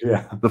Islands.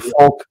 Yeah. The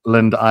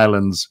Falkland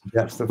Islands,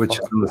 which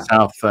is in the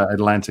South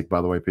Atlantic, by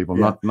the way, people,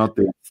 not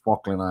the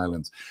Falkland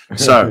Islands.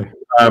 So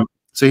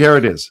so here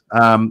it is.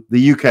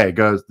 The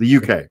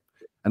UK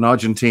and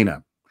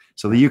Argentina.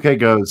 So the UK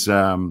goes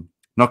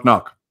knock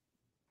knock.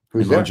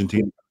 Who's there?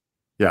 Argentina?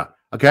 Yeah.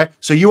 Okay.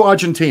 So you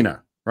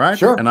Argentina, right?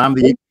 Sure. And I'm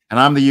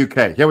the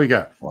UK. Here we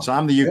go. So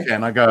I'm the UK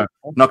and I go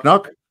knock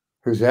knock.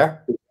 Who's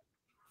there?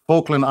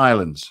 Falkland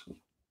Islands.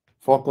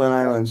 Falkland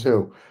Islands,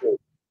 who?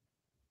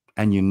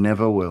 And you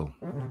never will.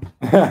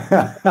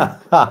 That's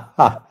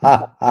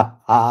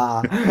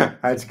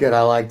good.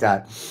 I like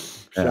that.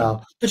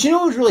 So, but you know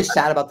what was really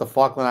sad about the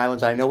Falkland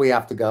Islands? I know we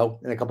have to go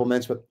in a couple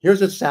minutes, but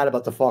here's what's sad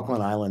about the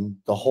Falkland Island,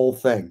 the whole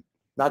thing.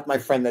 Not my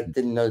friend that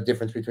didn't know the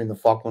difference between the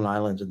Falkland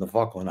Islands and the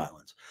Falkland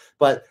Islands,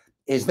 but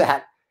is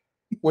that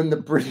when the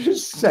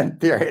British sent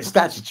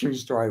that's a true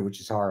story, which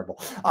is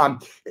horrible.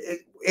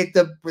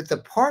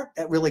 The part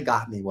that really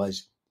got me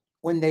was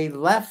when they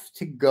left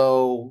to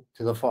go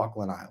to the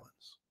Falkland Islands.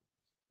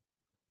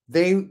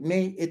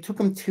 It took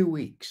them 2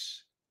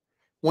 weeks.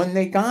 When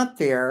they got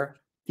there,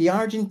 the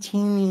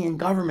Argentinian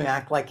government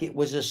act like it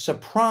was a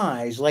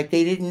surprise, like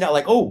they didn't know,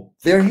 like, oh,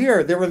 they're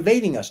here, they're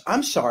invading us.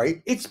 I'm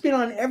sorry, it's been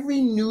on every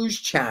news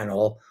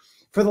channel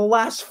for the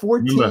last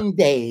 14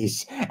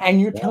 days, and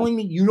you're telling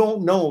me you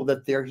don't know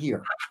that they're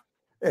here.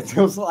 It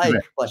was like,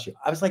 bless you.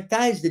 I was like,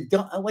 guys,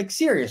 like,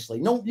 seriously,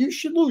 no, you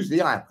should lose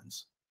the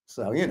islands.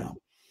 So, you know,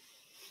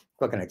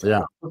 what can I tell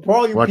you? But for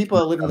all you people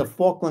that live in the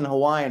Falkland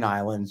Hawaiian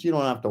Islands, you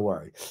don't have to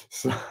worry.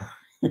 So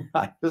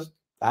that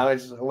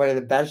was one of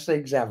the best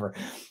things ever.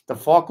 The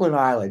Falkland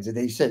Islands. And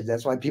they said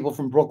that's why people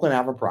from Brooklyn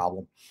have a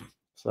problem.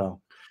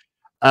 So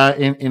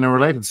in a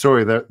related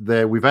story,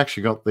 there we've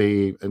actually got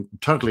the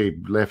totally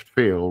left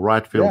field, or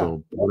right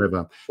field, or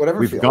whatever.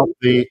 We've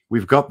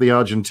got the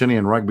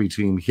Argentinian rugby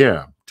team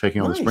here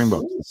taking on the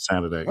Springboks this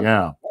Saturday. Okay.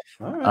 Yeah.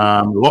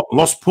 Right.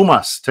 Los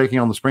Pumas taking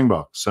on the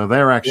Springboks. So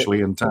they're actually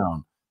in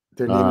town.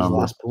 Their name is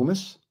Los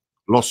Pumas?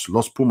 Los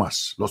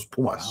Pumas. Los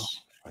Pumas. Wow.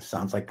 It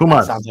sounds like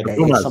Pumas.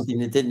 Something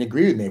that didn't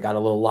agree with me. I got a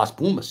little Los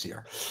Pumas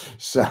here.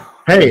 So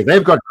hey,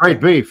 they've got great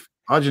beef.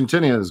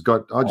 Argentinia's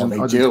got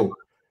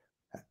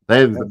They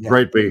have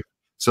great beef.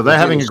 So they're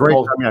having a great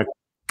time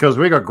because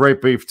we got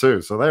great beef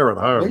too. So they're at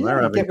home.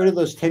 Well, get rid of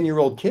those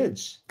 10-year-old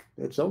kids.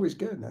 It's always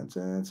good.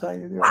 That's how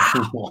you do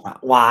it.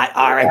 Why?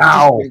 All right.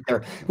 Wow.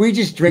 We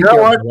just drink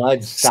their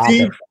blood. Stop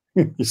it.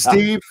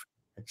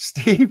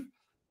 Steve,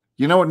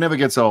 you know what never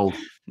gets old?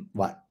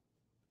 What?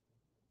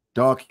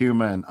 Dark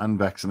humor and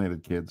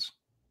unvaccinated kids.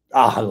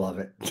 Oh, I love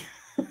it.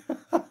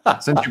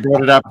 Since you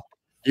brought it up,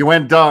 you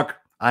went dark.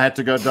 I had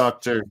to go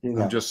dark too.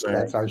 I'm just saying.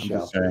 That's our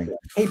show.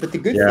 Hey, but the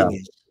good thing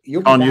is,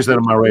 you can't use that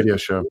on my radio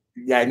show.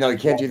 Yeah, no, you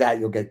can't do that.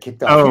 You'll get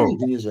kicked off. Oh, you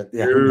can use it.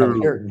 Yeah,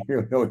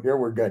 here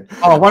we're good.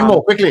 Oh, one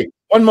more quickly.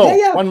 One more.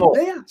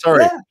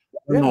 Sorry,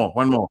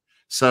 one more.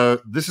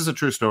 So this is a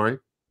true story.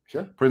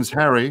 Sure. Prince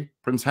Harry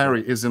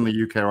is in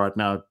the UK right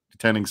now,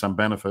 attending some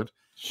benefit.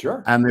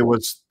 Sure. And they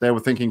were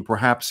thinking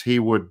perhaps he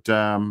would,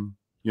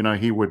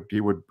 he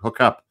would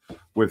hook up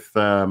with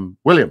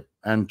William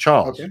and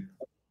Charles.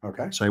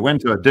 Okay. So he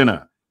went to a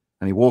dinner,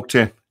 and he walked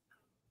in,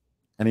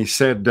 and he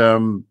said,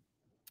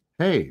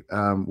 "Hey,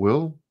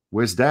 Will,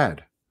 where's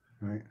Dad?"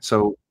 Right.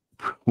 So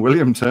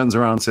William turns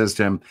around and says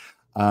to him,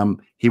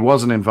 he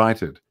wasn't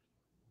invited,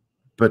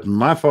 but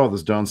my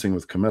father's dancing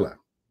with Camilla.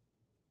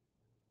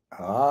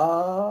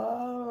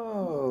 Oh,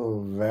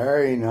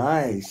 very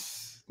nice.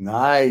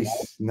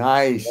 Nice.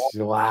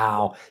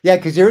 Wow. Yeah,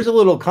 because there's a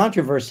little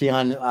controversy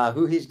on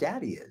who his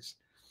daddy is.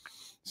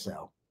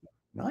 So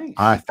nice.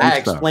 I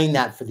explain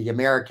that for the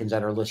Americans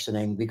that are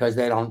listening, because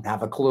they don't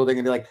have a clue. They're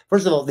gonna be like,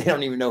 first of all, they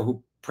don't even know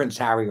who Prince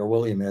Harry or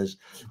William is,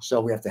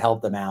 so we have to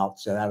help them out.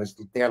 So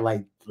they're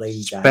like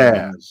lady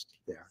spare.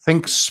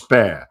 Think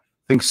spare.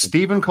 Think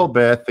Stephen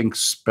Colbert. Think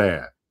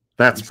spare.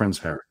 That's Prince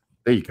Harry.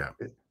 There you go.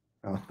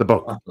 The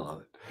book. I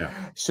love it. Yeah.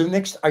 So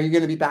next, are you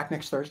going to be back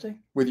next Thursday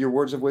with your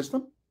words of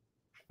wisdom?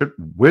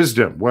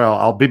 Wisdom. Well,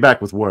 I'll be back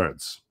with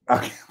words.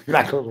 Okay,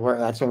 that's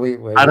what we.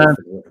 I don't.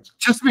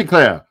 Just to be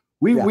clear,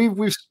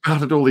 we've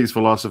spouted all these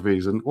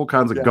philosophies, and all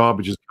kinds of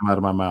garbage has come out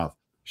of my mouth.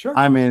 Sure.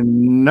 I'm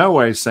in no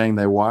way saying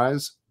they're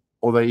wise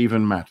or they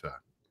even matter.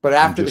 But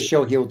after the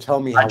show, he'll tell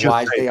me how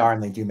wise they are,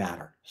 and they do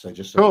matter. So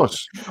just of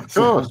course.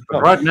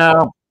 But right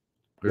now,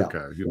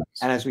 okay.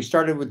 And as we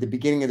started with the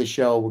beginning of the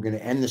show, we're going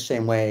to end the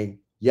same way.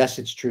 Yes,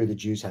 it's true. The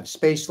Jews have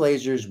space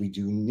lasers. We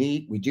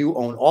do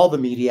own all the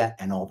media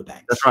and all the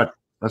banks. That's right.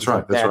 That's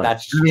right.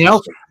 Anything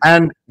else?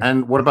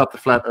 And what about the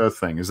flat Earth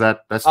thing? That's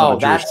not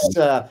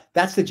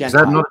that's the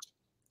Gentile.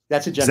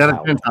 That's a Gentile. Is that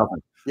a Gentile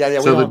thing? Yeah.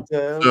 We don't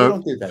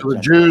do that. So the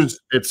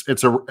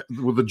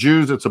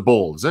Jews, it's a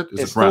ball. Is it?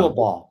 It's still a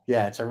ball.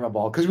 Yeah, it's a real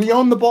ball because we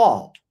own the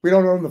ball. We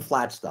don't own the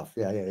flat stuff.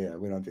 Yeah.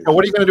 We don't do that.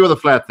 What are you going to do with the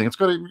flat thing? It's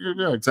got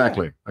to.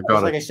 Exactly. Yeah. I got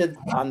it. Like I said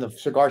on the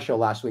cigar show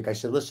last week, I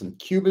said, listen,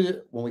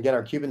 Cuba. When we get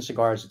our Cuban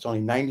cigars, it's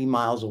only 90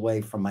 miles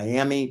away from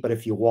Miami, but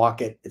if you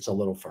walk it, it's a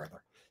little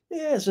further.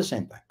 Yeah, it's the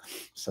same thing.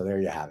 So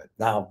there you have it.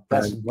 Now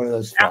that's one of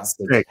those.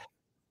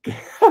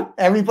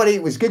 Everybody,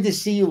 it was good to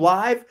see you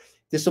live.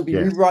 This will be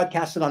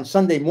rebroadcasted on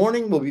Sunday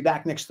morning. We'll be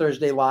back next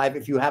Thursday live.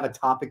 If you have a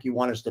topic you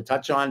want us to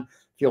touch on,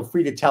 feel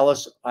free to tell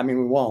us. I mean,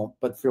 we won't,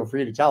 but feel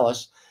free to tell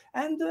us,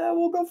 and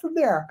we'll go from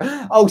there.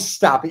 Oh,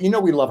 stop it! You know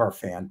we love our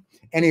fan.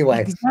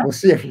 Anyway, we'll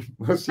see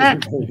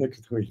everybody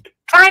next week.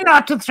 Try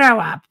not to throw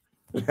up.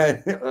 I'm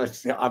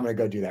going to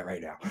go do that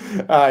right now.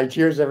 All right,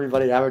 cheers,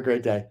 everybody. Have a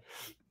great day.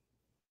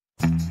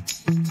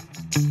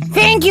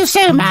 thank you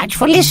so much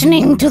for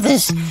listening to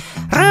this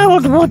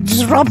Rolled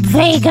Woods Robb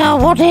Vega,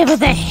 whatever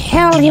the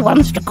hell he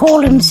wants to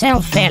call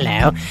himself,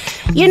 fellow.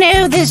 You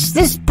know,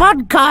 this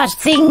podcast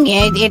thing,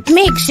 it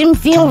makes him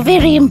feel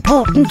very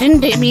important,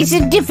 and he's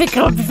a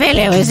difficult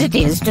fellow as it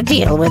is to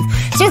deal with.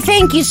 So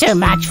thank you so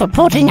much for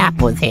putting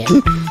up with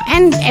him,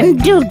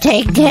 and do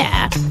take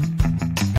care.